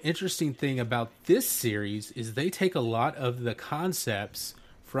the real interesting thing about this series is they take a lot of the concepts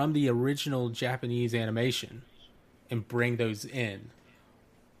from the original Japanese animation and bring those in,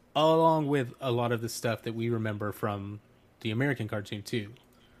 along with a lot of the stuff that we remember from the American cartoon too.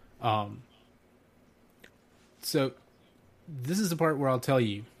 So this is the part where I'll tell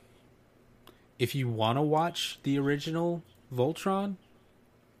you, if you want to watch the original Voltron,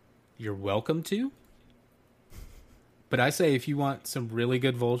 you're welcome to. But I say if you want some really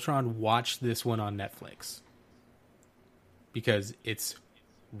good Voltron, watch this one on Netflix. Because it's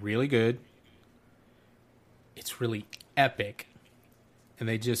really good. It's really epic. And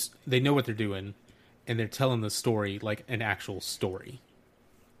they know what they're doing. And they're telling the story like an actual story.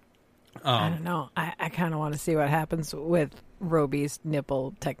 I don't know. I kind of want to see what happens with Roby's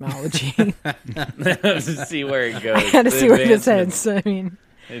nipple technology. See where it goes. I got to see where this heads. I mean,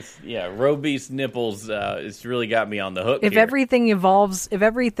 Roby's nipples. It's really got me on the hook. If here. everything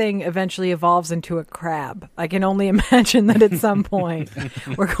eventually evolves into a crab, I can only imagine that at some point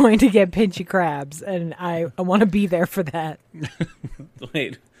we're going to get pinchy crabs, and I want to be there for that.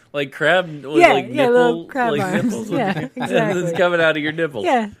 Wait. Like crab, little crab arms. Nipples. Yeah, exactly. It's coming out of your nipples.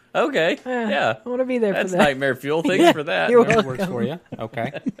 Yeah. Okay. Yeah. I want to be there for that. That's nightmare fuel. Thanks for that. You're That welcome. works for you.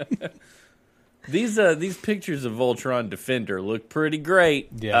 Okay. These pictures of Voltron Defender look pretty great.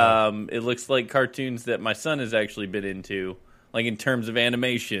 Yeah. It looks like cartoons that my son has actually been into, like in terms of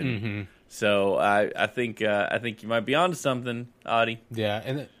animation. Mm-hmm. So I think you might be onto something, Audie.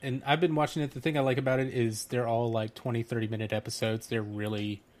 Yeah, and I've been watching it. The thing I like about it is they're all like 20, 30-minute episodes. They're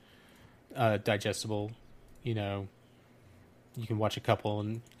really digestible. You know, you can watch a couple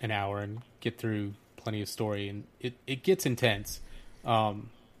in an hour and get through plenty of story, and it gets intense.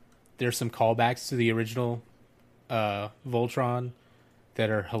 There's some callbacks to the original Voltron that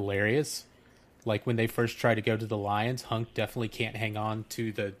are hilarious. Like when they first try to go to the lions, Hunk definitely can't hang on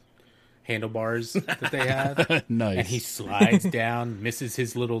to the handlebars that they have. Nice. And he slides down, misses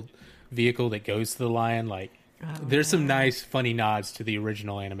his little vehicle that goes to the lion. Like, there's some nice, funny nods to the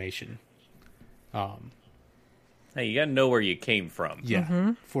original animation. Hey, you got to know where you came from.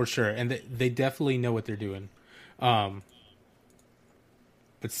 Yeah, for sure. And they definitely know what they're doing. But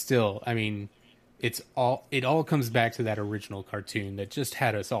still, I mean, it all comes back to that original cartoon that just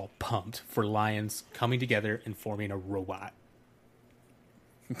had us all pumped for lions coming together and forming a robot.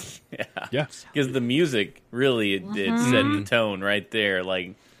 Yeah. Because the music really it set the tone right there.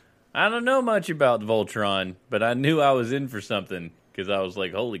 Like, I don't know much about Voltron, but I knew I was in for something because I was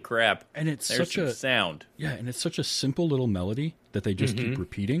like, "Holy crap!" And it's There's such some a sound. Yeah, and it's such a simple little melody that they just keep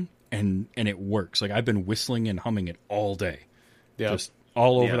repeating, and it works. Like I've been whistling and humming it all day, just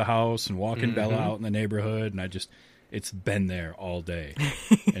all over the house and walking Bella out in the neighborhood, and it's been there all day,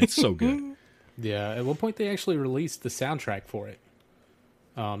 and it's so good. Yeah, at one point they actually released the soundtrack for it,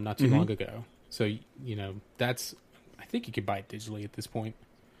 not too long ago. So you know that's, I think you could buy it digitally at this point.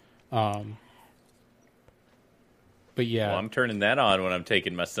 But yeah, Well, I'm turning that on when I'm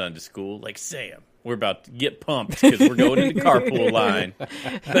taking my son to school. Like, Sam, we're about to get pumped because we're going into carpool line.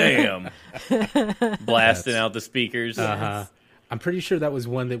 Bam, blasting out the speakers. I'm pretty sure that was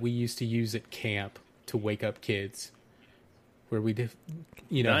one that we used to use at camp to wake up kids, where we did,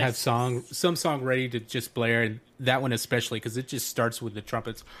 have some song ready to just blare, and that one especially because it just starts with the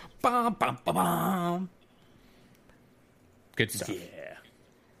trumpets, bum bum bum bum. Good stuff. Yeah.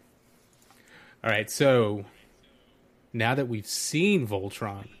 All right, so now that we've seen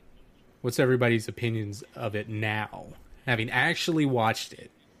Voltron, what's everybody's opinions of it now, having actually watched it?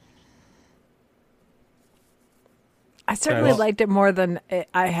 I certainly liked it more than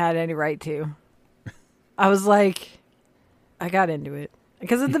I had any right to. I was like, I got into it.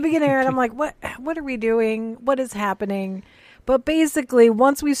 Because at the beginning, I'm like, what are we doing? What is happening? But basically,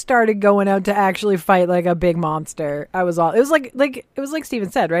 once we started going out to actually fight like a big monster, it was like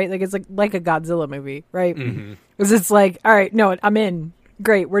Steven said, right? Like it's like a Godzilla movie, right? Because it's like, all right, no, I'm in.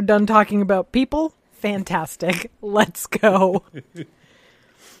 Great, we're done talking about people. Fantastic, let's go.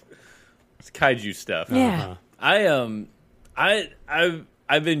 It's kaiju stuff. Yeah. I've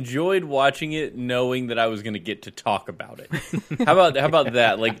enjoyed watching it, knowing that I was going to get to talk about it. How about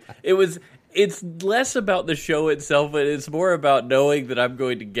that? Like it's less about the show itself, but it's more about knowing that I'm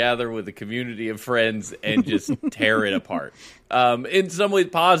going to gather with a community of friends and just tear it apart. In some ways,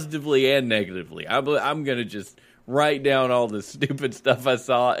 positively and negatively. I'm going to just write down all the stupid stuff I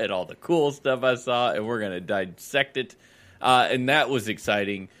saw and all the cool stuff I saw, and we're going to dissect it. And that was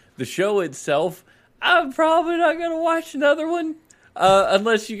exciting. The show itself, I'm probably not going to watch another one.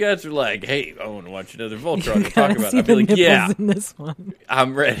 Unless you guys are like, hey, I want to watch another Voltron to talk about it. I'd be like, yeah, in this one.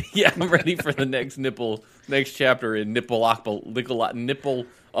 I'm ready. Yeah, I'm ready for the next chapter in nipple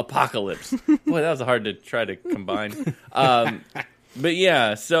apocalypse. Boy, that was hard to try to combine. But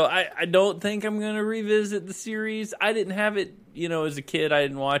yeah, so I don't think I'm going to revisit the series. I didn't have it, as a kid. I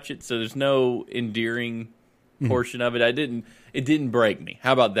didn't watch it, so there's no endearing portion of it. It didn't break me.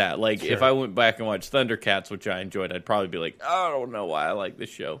 How about that? Like, if I went back and watched Thundercats, which I enjoyed, I'd probably be like, I don't know why I like this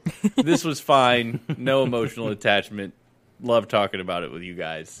show. This was fine. No emotional attachment. Love talking about it with you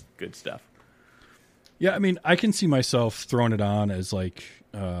guys. Good stuff. Yeah, I mean, I can see myself throwing it on as like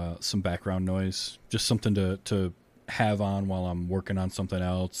some background noise, just something to have on while I'm working on something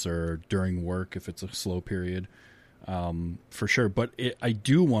else or during work if it's a slow period, for sure. But I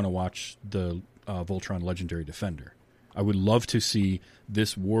do want to watch the Voltron Legendary Defender. I would love to see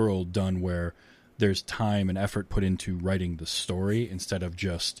this world done where there's time and effort put into writing the story instead of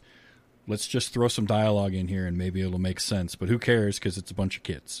let's just throw some dialogue in here and maybe it'll make sense. But who cares because it's a bunch of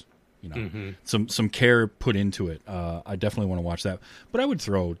kids. Some care put into it. I definitely want to watch that. But I would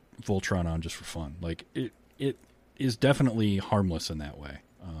throw Voltron on just for fun. Like it is definitely harmless in that way.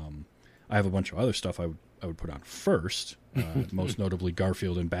 I have a bunch of other stuff I would put on first, most notably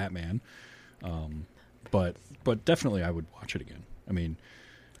Garfield and Batman. But definitely I would watch it again. I mean,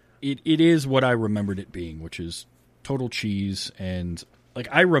 it is what I remembered it being, which is total cheese. And like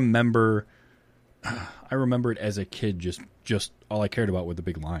I remember it as a kid, just all I cared about were the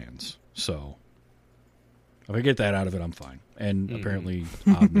big lions. So If I get that out of it, I'm fine. And apparently,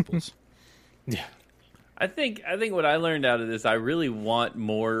 odd nipples. Yeah. I think what I learned out of this, I really want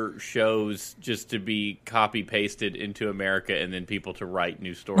more shows just to be copy pasted into America and then people to write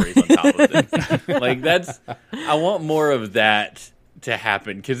new stories on top of it. Like I want more of that to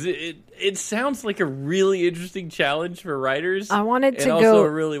happen because it sounds like a really interesting challenge for writers. I want it to and go also a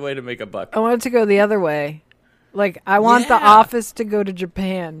really way to make a buck. I want it to go the other way. Like I want The Office to go to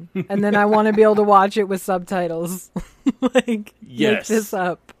Japan, and then I want to be able to watch it with subtitles. Like make this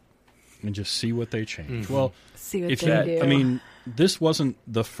up. And just see what they change. Well, see what they do. I mean, this wasn't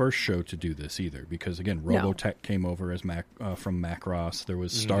the first show to do this either, because again, Robotech came over as from Macross. There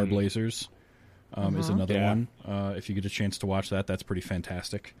was Star Blazers is another one. If you get a chance to watch that, that's pretty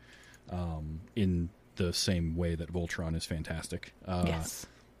fantastic. In the same way that Voltron is fantastic. Yes.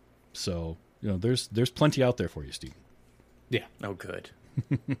 So there's plenty out there for you, Steve. Yeah. Oh, good.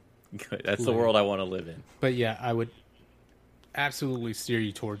 Good. That's the world I want to live in. But yeah, I would absolutely steer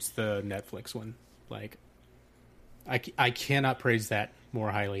you towards the Netflix one. Like, I cannot praise that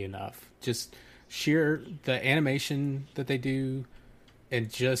more highly enough. Just sheer the animation that they do and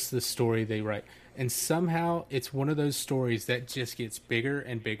just the story they write. And somehow it's one of those stories that just gets bigger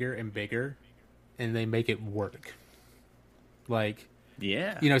and bigger and bigger, and they make it work. Like,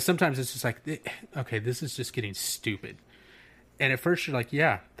 yeah. Sometimes it's just like, okay, this is just getting stupid. And at first you're like,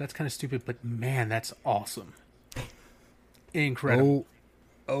 yeah, that's kind of stupid, but man, that's awesome. Incredible.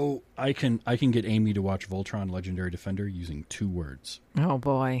 Oh, I can get Amy to watch Voltron Legendary Defender using 2 words. Oh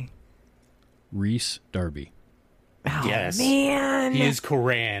boy. Reese Darby. Oh, yes. Man. He is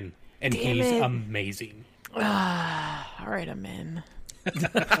Koran, and he's amazing. All right, I'm in.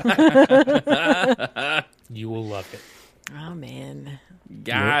 You will love it. Oh, man.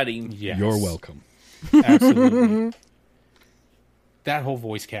 Got him. Yes. You're welcome. Absolutely. That whole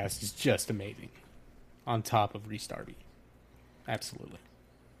voice cast is just amazing. On top of Reese Darby. Absolutely.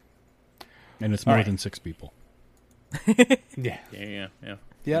 And it's more than 6 people. Yeah.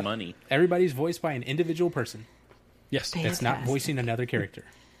 Yeah. Money. Everybody's voiced by an individual person. Yes. That's not voicing another character.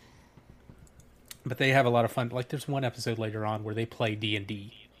 But they have a lot of fun. Like, there's one episode later on where they play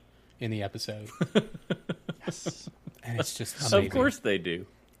D&D in the episode. Yes. And it's just amazing. Of course they do.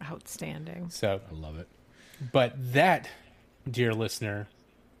 Outstanding. So I love it. But that, dear listener,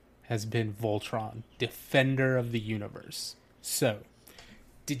 has been Voltron, Defender of the Universe. So,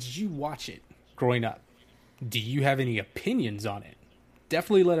 did you watch it growing up? Do you have any opinions on it?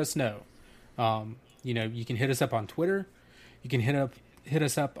 Definitely let us know. You can hit us up on Twitter. You can hit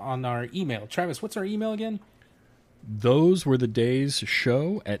us up on our email. Travis, what's our email again? Those were the days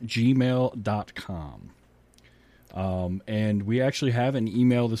show at gmail.com. And we actually have an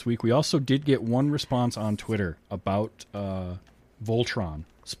email this week. We also did get one response on Twitter about Voltron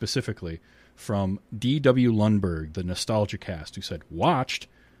specifically from D.W. Lundberg, the Nostalgia Cast, who said, watched.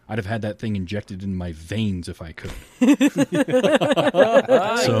 I'd have had that thing injected in my veins if I could.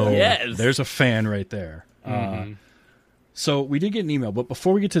 So yes. There's a fan right there. So we did get an email, but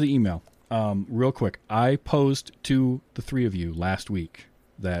before we get to the email, real quick, I posed to the 3 of you last week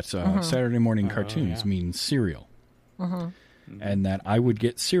that Saturday morning cartoons mean cereal. And that I would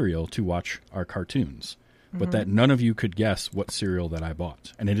get cereal to watch our cartoons. But that none of you could guess what cereal that I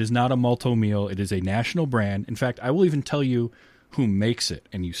bought. And it is not a Malto meal. It is a national brand. In fact, I will even tell you who makes it,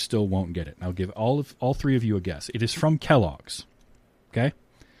 and you still won't get it. I'll give all 3 of you a guess. It is from Kellogg's. Okay?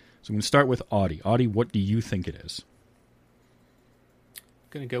 So I'm going to start with Audie. Audie, what do you think it is? I'm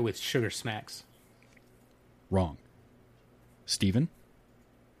going to go with Sugar Smacks. Wrong. Steven?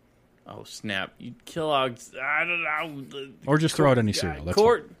 Oh, snap. Kellogg's, I don't know. Or just throw out any cereal. That's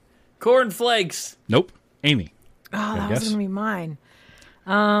fine. Corn Flakes. Nope. Amy. Oh, that was going to be mine.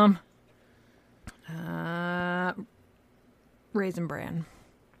 Raisin Bran.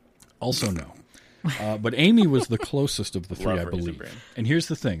 Also no. But Amy was the closest of the 3, I believe. Bran. And here's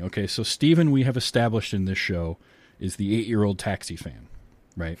the thing. Okay, so Steven, we have established in this show, is the 8-year-old Taxi fan,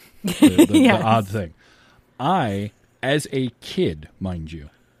 right? The odd thing. I, as a kid, mind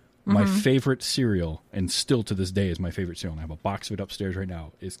you, my favorite cereal, and still to this day is my favorite cereal, and I have a box of it upstairs right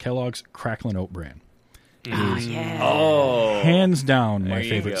now, is Kellogg's Cracklin' Oat Bran. Hands down my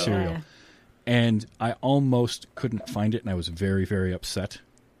favorite cereal. And I almost couldn't find it, and I was very, very upset.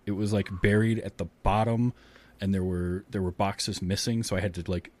 It was like buried at the bottom, and there were boxes missing, so I had to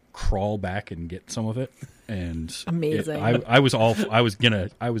like crawl back and get some of it. And amazing. I was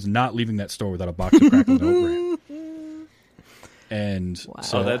not leaving that store without a box of Cracklin' Oat Bran. And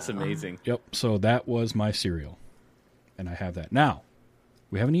so that's amazing. Yep. So that was my cereal, and I have that now.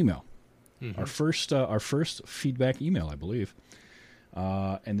 We have an email. Our first feedback email, I believe.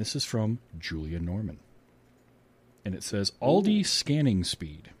 And this is from Julia Norman. and it says Aldi scanning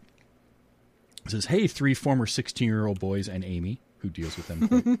speed. It says, "Hey, 3 former 16-year-old boys and Amy," who deals with them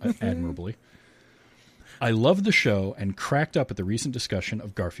quite admirably. "I loved the show and cracked up at the recent discussion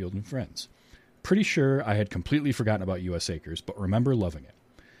of Garfield and Friends. Pretty sure I had completely forgotten about U.S. Acres, but remember loving it.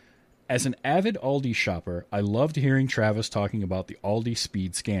 As an avid Aldi shopper, I loved hearing Travis talking about the Aldi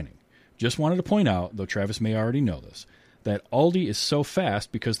speed scanning. Just wanted to point out, though Travis may already know this, that Aldi is so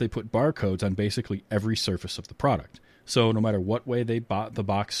fast because they put barcodes on basically every surface of the product. So no matter what way the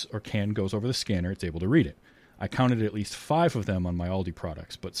box or can goes over the scanner, it's able to read it. I counted at least 5 of them on my Aldi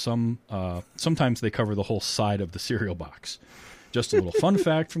products, but sometimes they cover the whole side of the cereal box. Just a little fun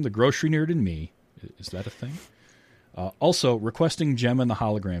fact from the grocery nerd in me." Is that a thing? Also, requesting Gem and the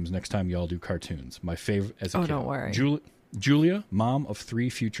holograms next time y'all do cartoons. My favorite as a kid. Don't worry. Julia, mom of 3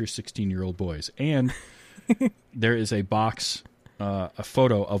 future 16-year-old boys. And there is a box, a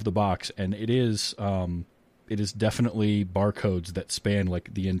photo of the box, and it is definitely barcodes that span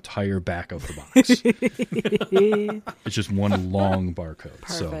like the entire back of the box. It's just one long barcode.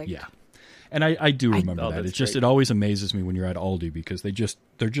 Perfect. So yeah. And I do remember that. It's just, it always amazes me when you're at Aldi because they're just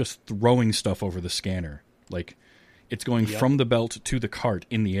throwing stuff over the scanner. Like it's going from the belt to the cart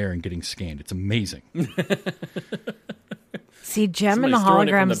in the air and getting scanned. It's amazing. See, Gem and the Somebody's throwing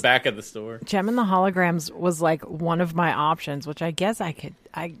it from holograms. the back of the store. Gem and the holograms was like one of my options, which I guess I could.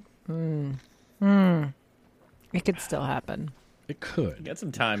 It could still happen. It could. You got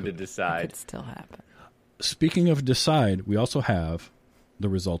some time to It decide. could still happen. Speaking of decide, we also have the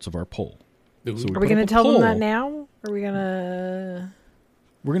results of our poll. Ooh. So Are we going to put up a tell them poll. that now? Are we going to?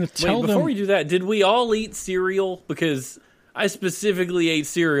 We're going to tell Wait, them. before we do that, did we all eat cereal? Because I specifically ate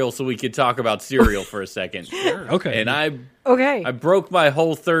cereal so we could talk about cereal for a second. Okay. And I broke my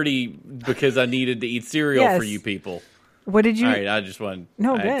whole 30 because I needed to eat cereal Yes. for you people. What did you? All right, I just wanted.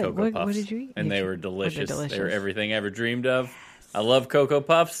 No, I had good. Cocoa What Puffs, did you eat? And Did they you- were were they delicious. They were delicious? everything I ever dreamed of. I love Cocoa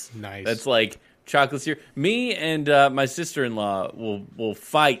Puffs. Nice. That's like chocolate cereal. Me and my sister-in-law will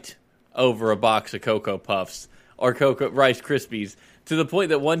fight over a box of Cocoa Puffs or Rice Krispies, to the point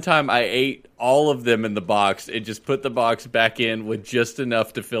that one time I ate all of them in the box and just put the box back in with just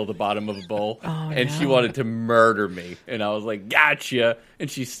enough to fill the bottom of a bowl. And she wanted to murder me. And I was like, gotcha. And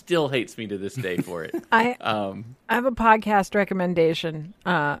she still hates me to this day for it. I have a podcast recommendation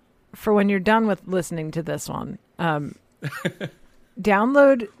for when you're done with listening to this one.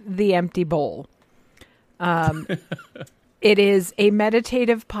 Download The Empty Bowl. It is a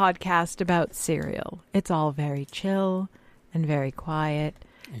meditative podcast about cereal. It's all very chill and very quiet.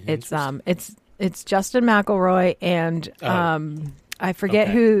 It's Justin McElroy and I forget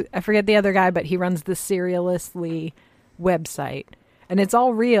the other guy, but he runs the Cerealistly website, and it's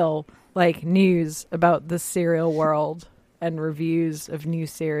all real, like news about the cereal world and reviews of new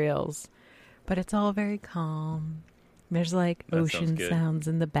cereals, but it's all very calm. There's like ocean sounds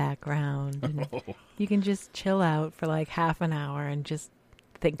in the background, and you can just chill out for like half an hour and just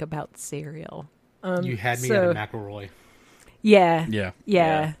think about cereal. You had me at a McElroy. Yeah.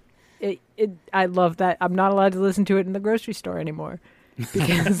 Yeah. I love that. I'm not allowed to listen to it in the grocery store anymore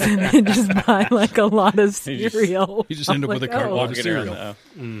because I just buy like a lot of cereal. You just end up with a cartload of cereal.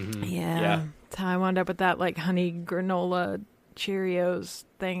 Yeah. That's how I wound up with that like honey granola Cheerios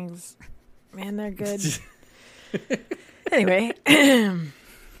things. Man, they're good. Anyway.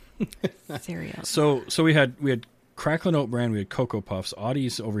 Cereal. So we had Cracklin' Oat Bran, we had Cocoa Puffs.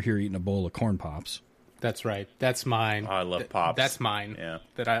 Audie's over here eating a bowl of Corn Pops. That's right. That's mine. Oh, I love Pops. That's mine. Yeah.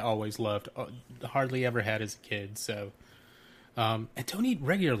 That I always loved. Hardly ever had as a kid. So, and don't eat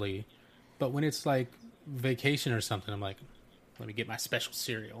regularly. But when it's like vacation or something, I'm like, let me get my special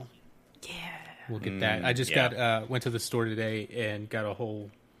cereal. Yeah. We'll get that. I just went to the store today and got a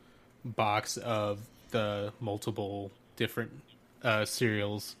whole box of the multiple different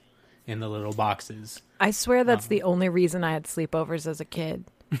cereals in the little boxes. I swear that's the only reason I had sleepovers as a kid.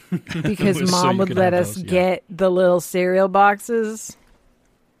 Because So mom you would could let have us those, yeah. get the little cereal boxes.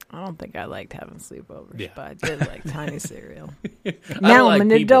 I don't think I liked having sleepovers, Yeah. but I did like tiny cereal. I Now don't like I'm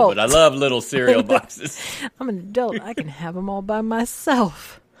an people, adult. but I love little cereal boxes. I'm an adult. I can have them all by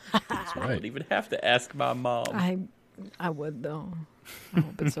myself. That's I right. don't even have to ask my mom. I would though. I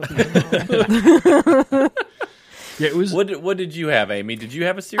hope it's okay. Yeah, it was. What did you have, Amy? Did you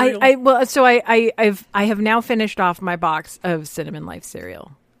have a cereal? I have now finished off my box of Cinnamon Life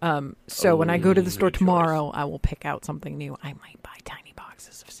cereal. So when I go to the store good tomorrow, I will pick out something new. I might buy tiny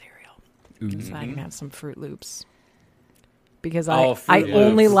boxes of cereal so I can have some Fruit Loops. Because I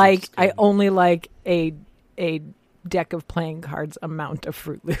only like a deck of playing cards amount of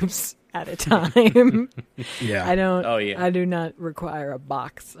Fruit Loops at a time. Yeah. I don't. Oh, yeah. I do not require a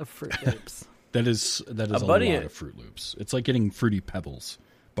box of Fruit Loops. That is a lot of Fruit Loops. It's like getting Fruity Pebbles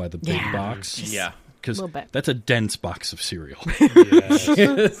by the big box. Yeah. Because that's a dense box of cereal.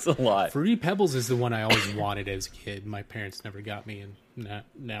 It's a lot. Fruity Pebbles is the one I always wanted as a kid. My parents never got me, and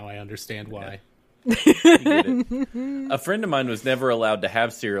now I understand why. A friend of mine was never allowed to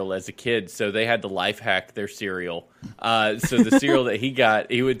have cereal as a kid, so they had to life hack their cereal. So the cereal that he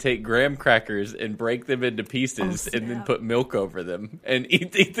got, he would take graham crackers and break them into pieces and then put milk over them and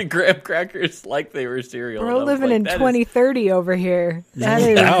eat the graham crackers like they were cereal. We're living in 2030 over here. That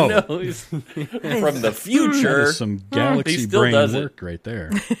is no, he's from the future. That is some galaxy brain work right there.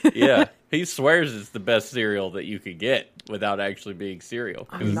 Yeah. He swears it's the best cereal that you could get without actually being cereal.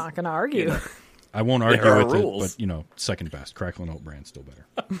 I'm not going to argue. You know, I won't argue There are with rules. it, but, second best. Crackle and Oat brand, still better.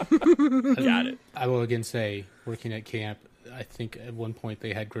 Got it. I will again say, working at camp, I think at one point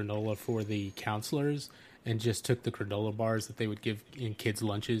they had granola for the counselors and just took the granola bars that they would give in kids'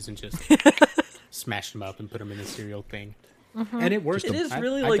 lunches and just smashed them up and put them in the cereal thing. And it worked. It is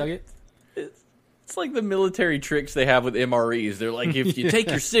really I dug it. It's like the military tricks they have with MREs. They're like, if you take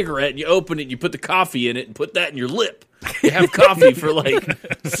your cigarette and you open it and you put the coffee in it and put that in your lip, you have coffee for like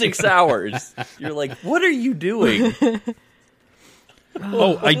 6 hours. You're like, what are you doing?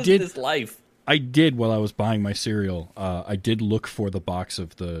 I did. This life. I did while I was buying my cereal. I did look for the box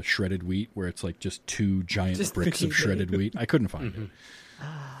of the shredded wheat where it's like just 2 giant bricks of shredded wheat. I couldn't find it.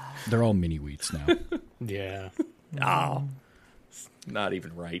 They're all mini wheats now. Yeah. Oh, not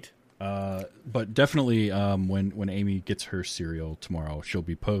even right. But definitely, when Amy gets her cereal tomorrow, she'll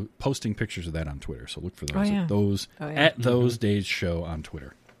be posting pictures of that on Twitter. So look for those at those days show on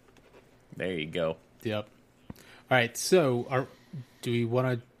Twitter. There you go. Yep. All right. So, do we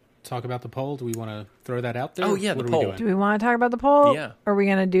want to talk about the poll? Do we want to throw that out there? Oh, yeah, What the are poll. we doing? Do we want to talk about the poll? Yeah. Or are we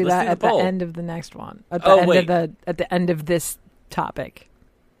going to do Let's that do at the the poll. end of the next one? At the end of this topic?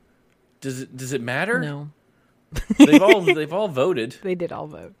 Does it matter? No. They've all voted. They did all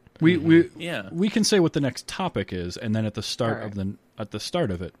vote. We can say what the next topic is, and then at the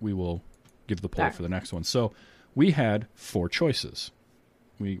start of it, we will give the poll for the next one. So we had 4 choices.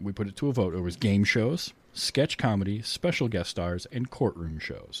 We put it to a vote. It was game shows, sketch comedy, special guest stars, and courtroom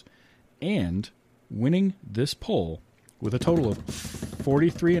shows. And winning this poll with a total of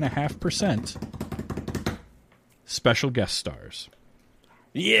 43.5% special guest stars.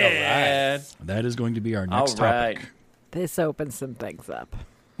 Yeah. That is going to be our next All right. topic. This opens some things up.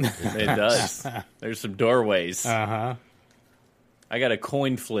 It does. There's some doorways. Uh-huh. I got a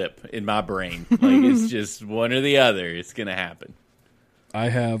coin flip in my brain. Like it's just one or the other. It's gonna happen. I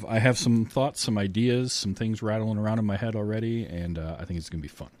have some thoughts, some ideas, some things rattling around in my head already, and I think it's going to be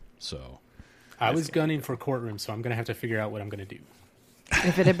fun. So I was gunning for courtroom, so I'm going to have to figure out what I'm going to do.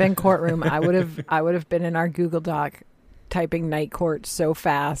 If it had been courtroom, I would have been in our Google Doc typing night court so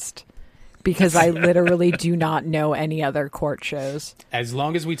fast because I literally do not know any other court shows. As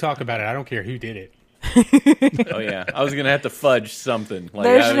long as we talk about it, I don't care who did it. Oh yeah, I was gonna have to fudge something. Like,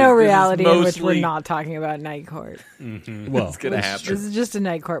 There's no this is reality in which we're mostly- not talking about night court. well, It's gonna happen. This is just a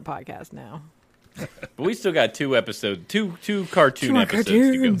night court podcast now. But we still got 2 episodes, two cartoon Two more episodes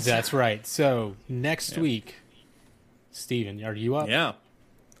cartoons. That's right. So next week, Steven, are you to up? go.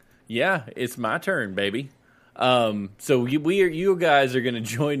 Yeah, it's my turn, baby. So you guys are gonna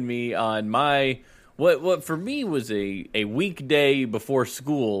join me on my what for me was a weekday before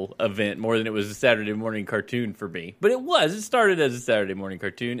school event more than it was a Saturday morning cartoon for me. But it started as a Saturday morning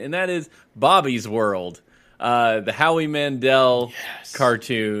cartoon, and that is Bobby's World, the Howie Mandel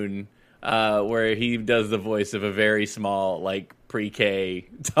cartoon, where he does the voice of a very small, like, pre-K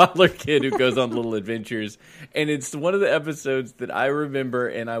toddler kid who goes on little adventures. And it's one of the episodes that I remember,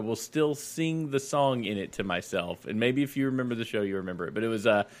 and I will still sing the song in it to myself. And maybe if you remember the show, you remember it. But it was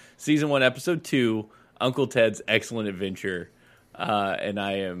season 1, episode 2, Uncle Ted's Excellent Adventure. And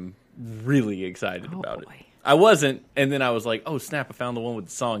I am really excited about it. I wasn't, and then I was like, oh, snap, I found the one with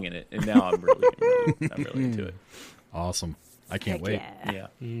the song in it. And now I'm really into it. awesome. I can't wait. Yeah.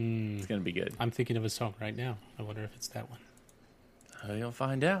 It's going to be good. I'm thinking of a song right now. I wonder if it's that one. You'll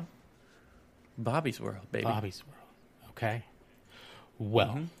find out. Bobby's World, baby. Bobby's World. Okay.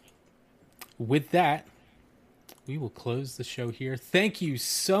 Well, with that, we will close the show here. Thank you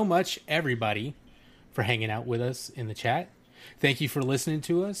so much, everybody, for hanging out with us in the chat. Thank you for listening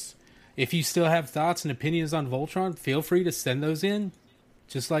to us. If you still have thoughts and opinions on Voltron, feel free to send those in.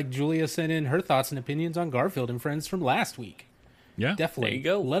 Just like Julia sent in her thoughts and opinions on Garfield and Friends from last week. Yeah. Definitely. There you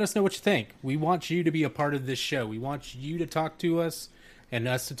go. Let us know what you think. We want you to be a part of this show. We want you to talk to us and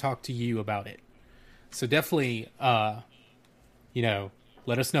us to talk to you about it. So definitely, let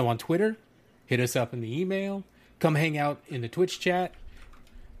us know on Twitter. Hit us up in the email. Come hang out in the Twitch chat.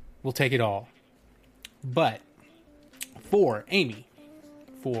 We'll take it all. But for Amy,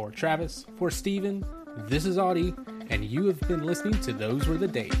 for Travis, for Steven, this is Audie, and you have been listening to Those Were the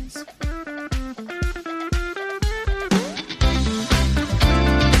Days.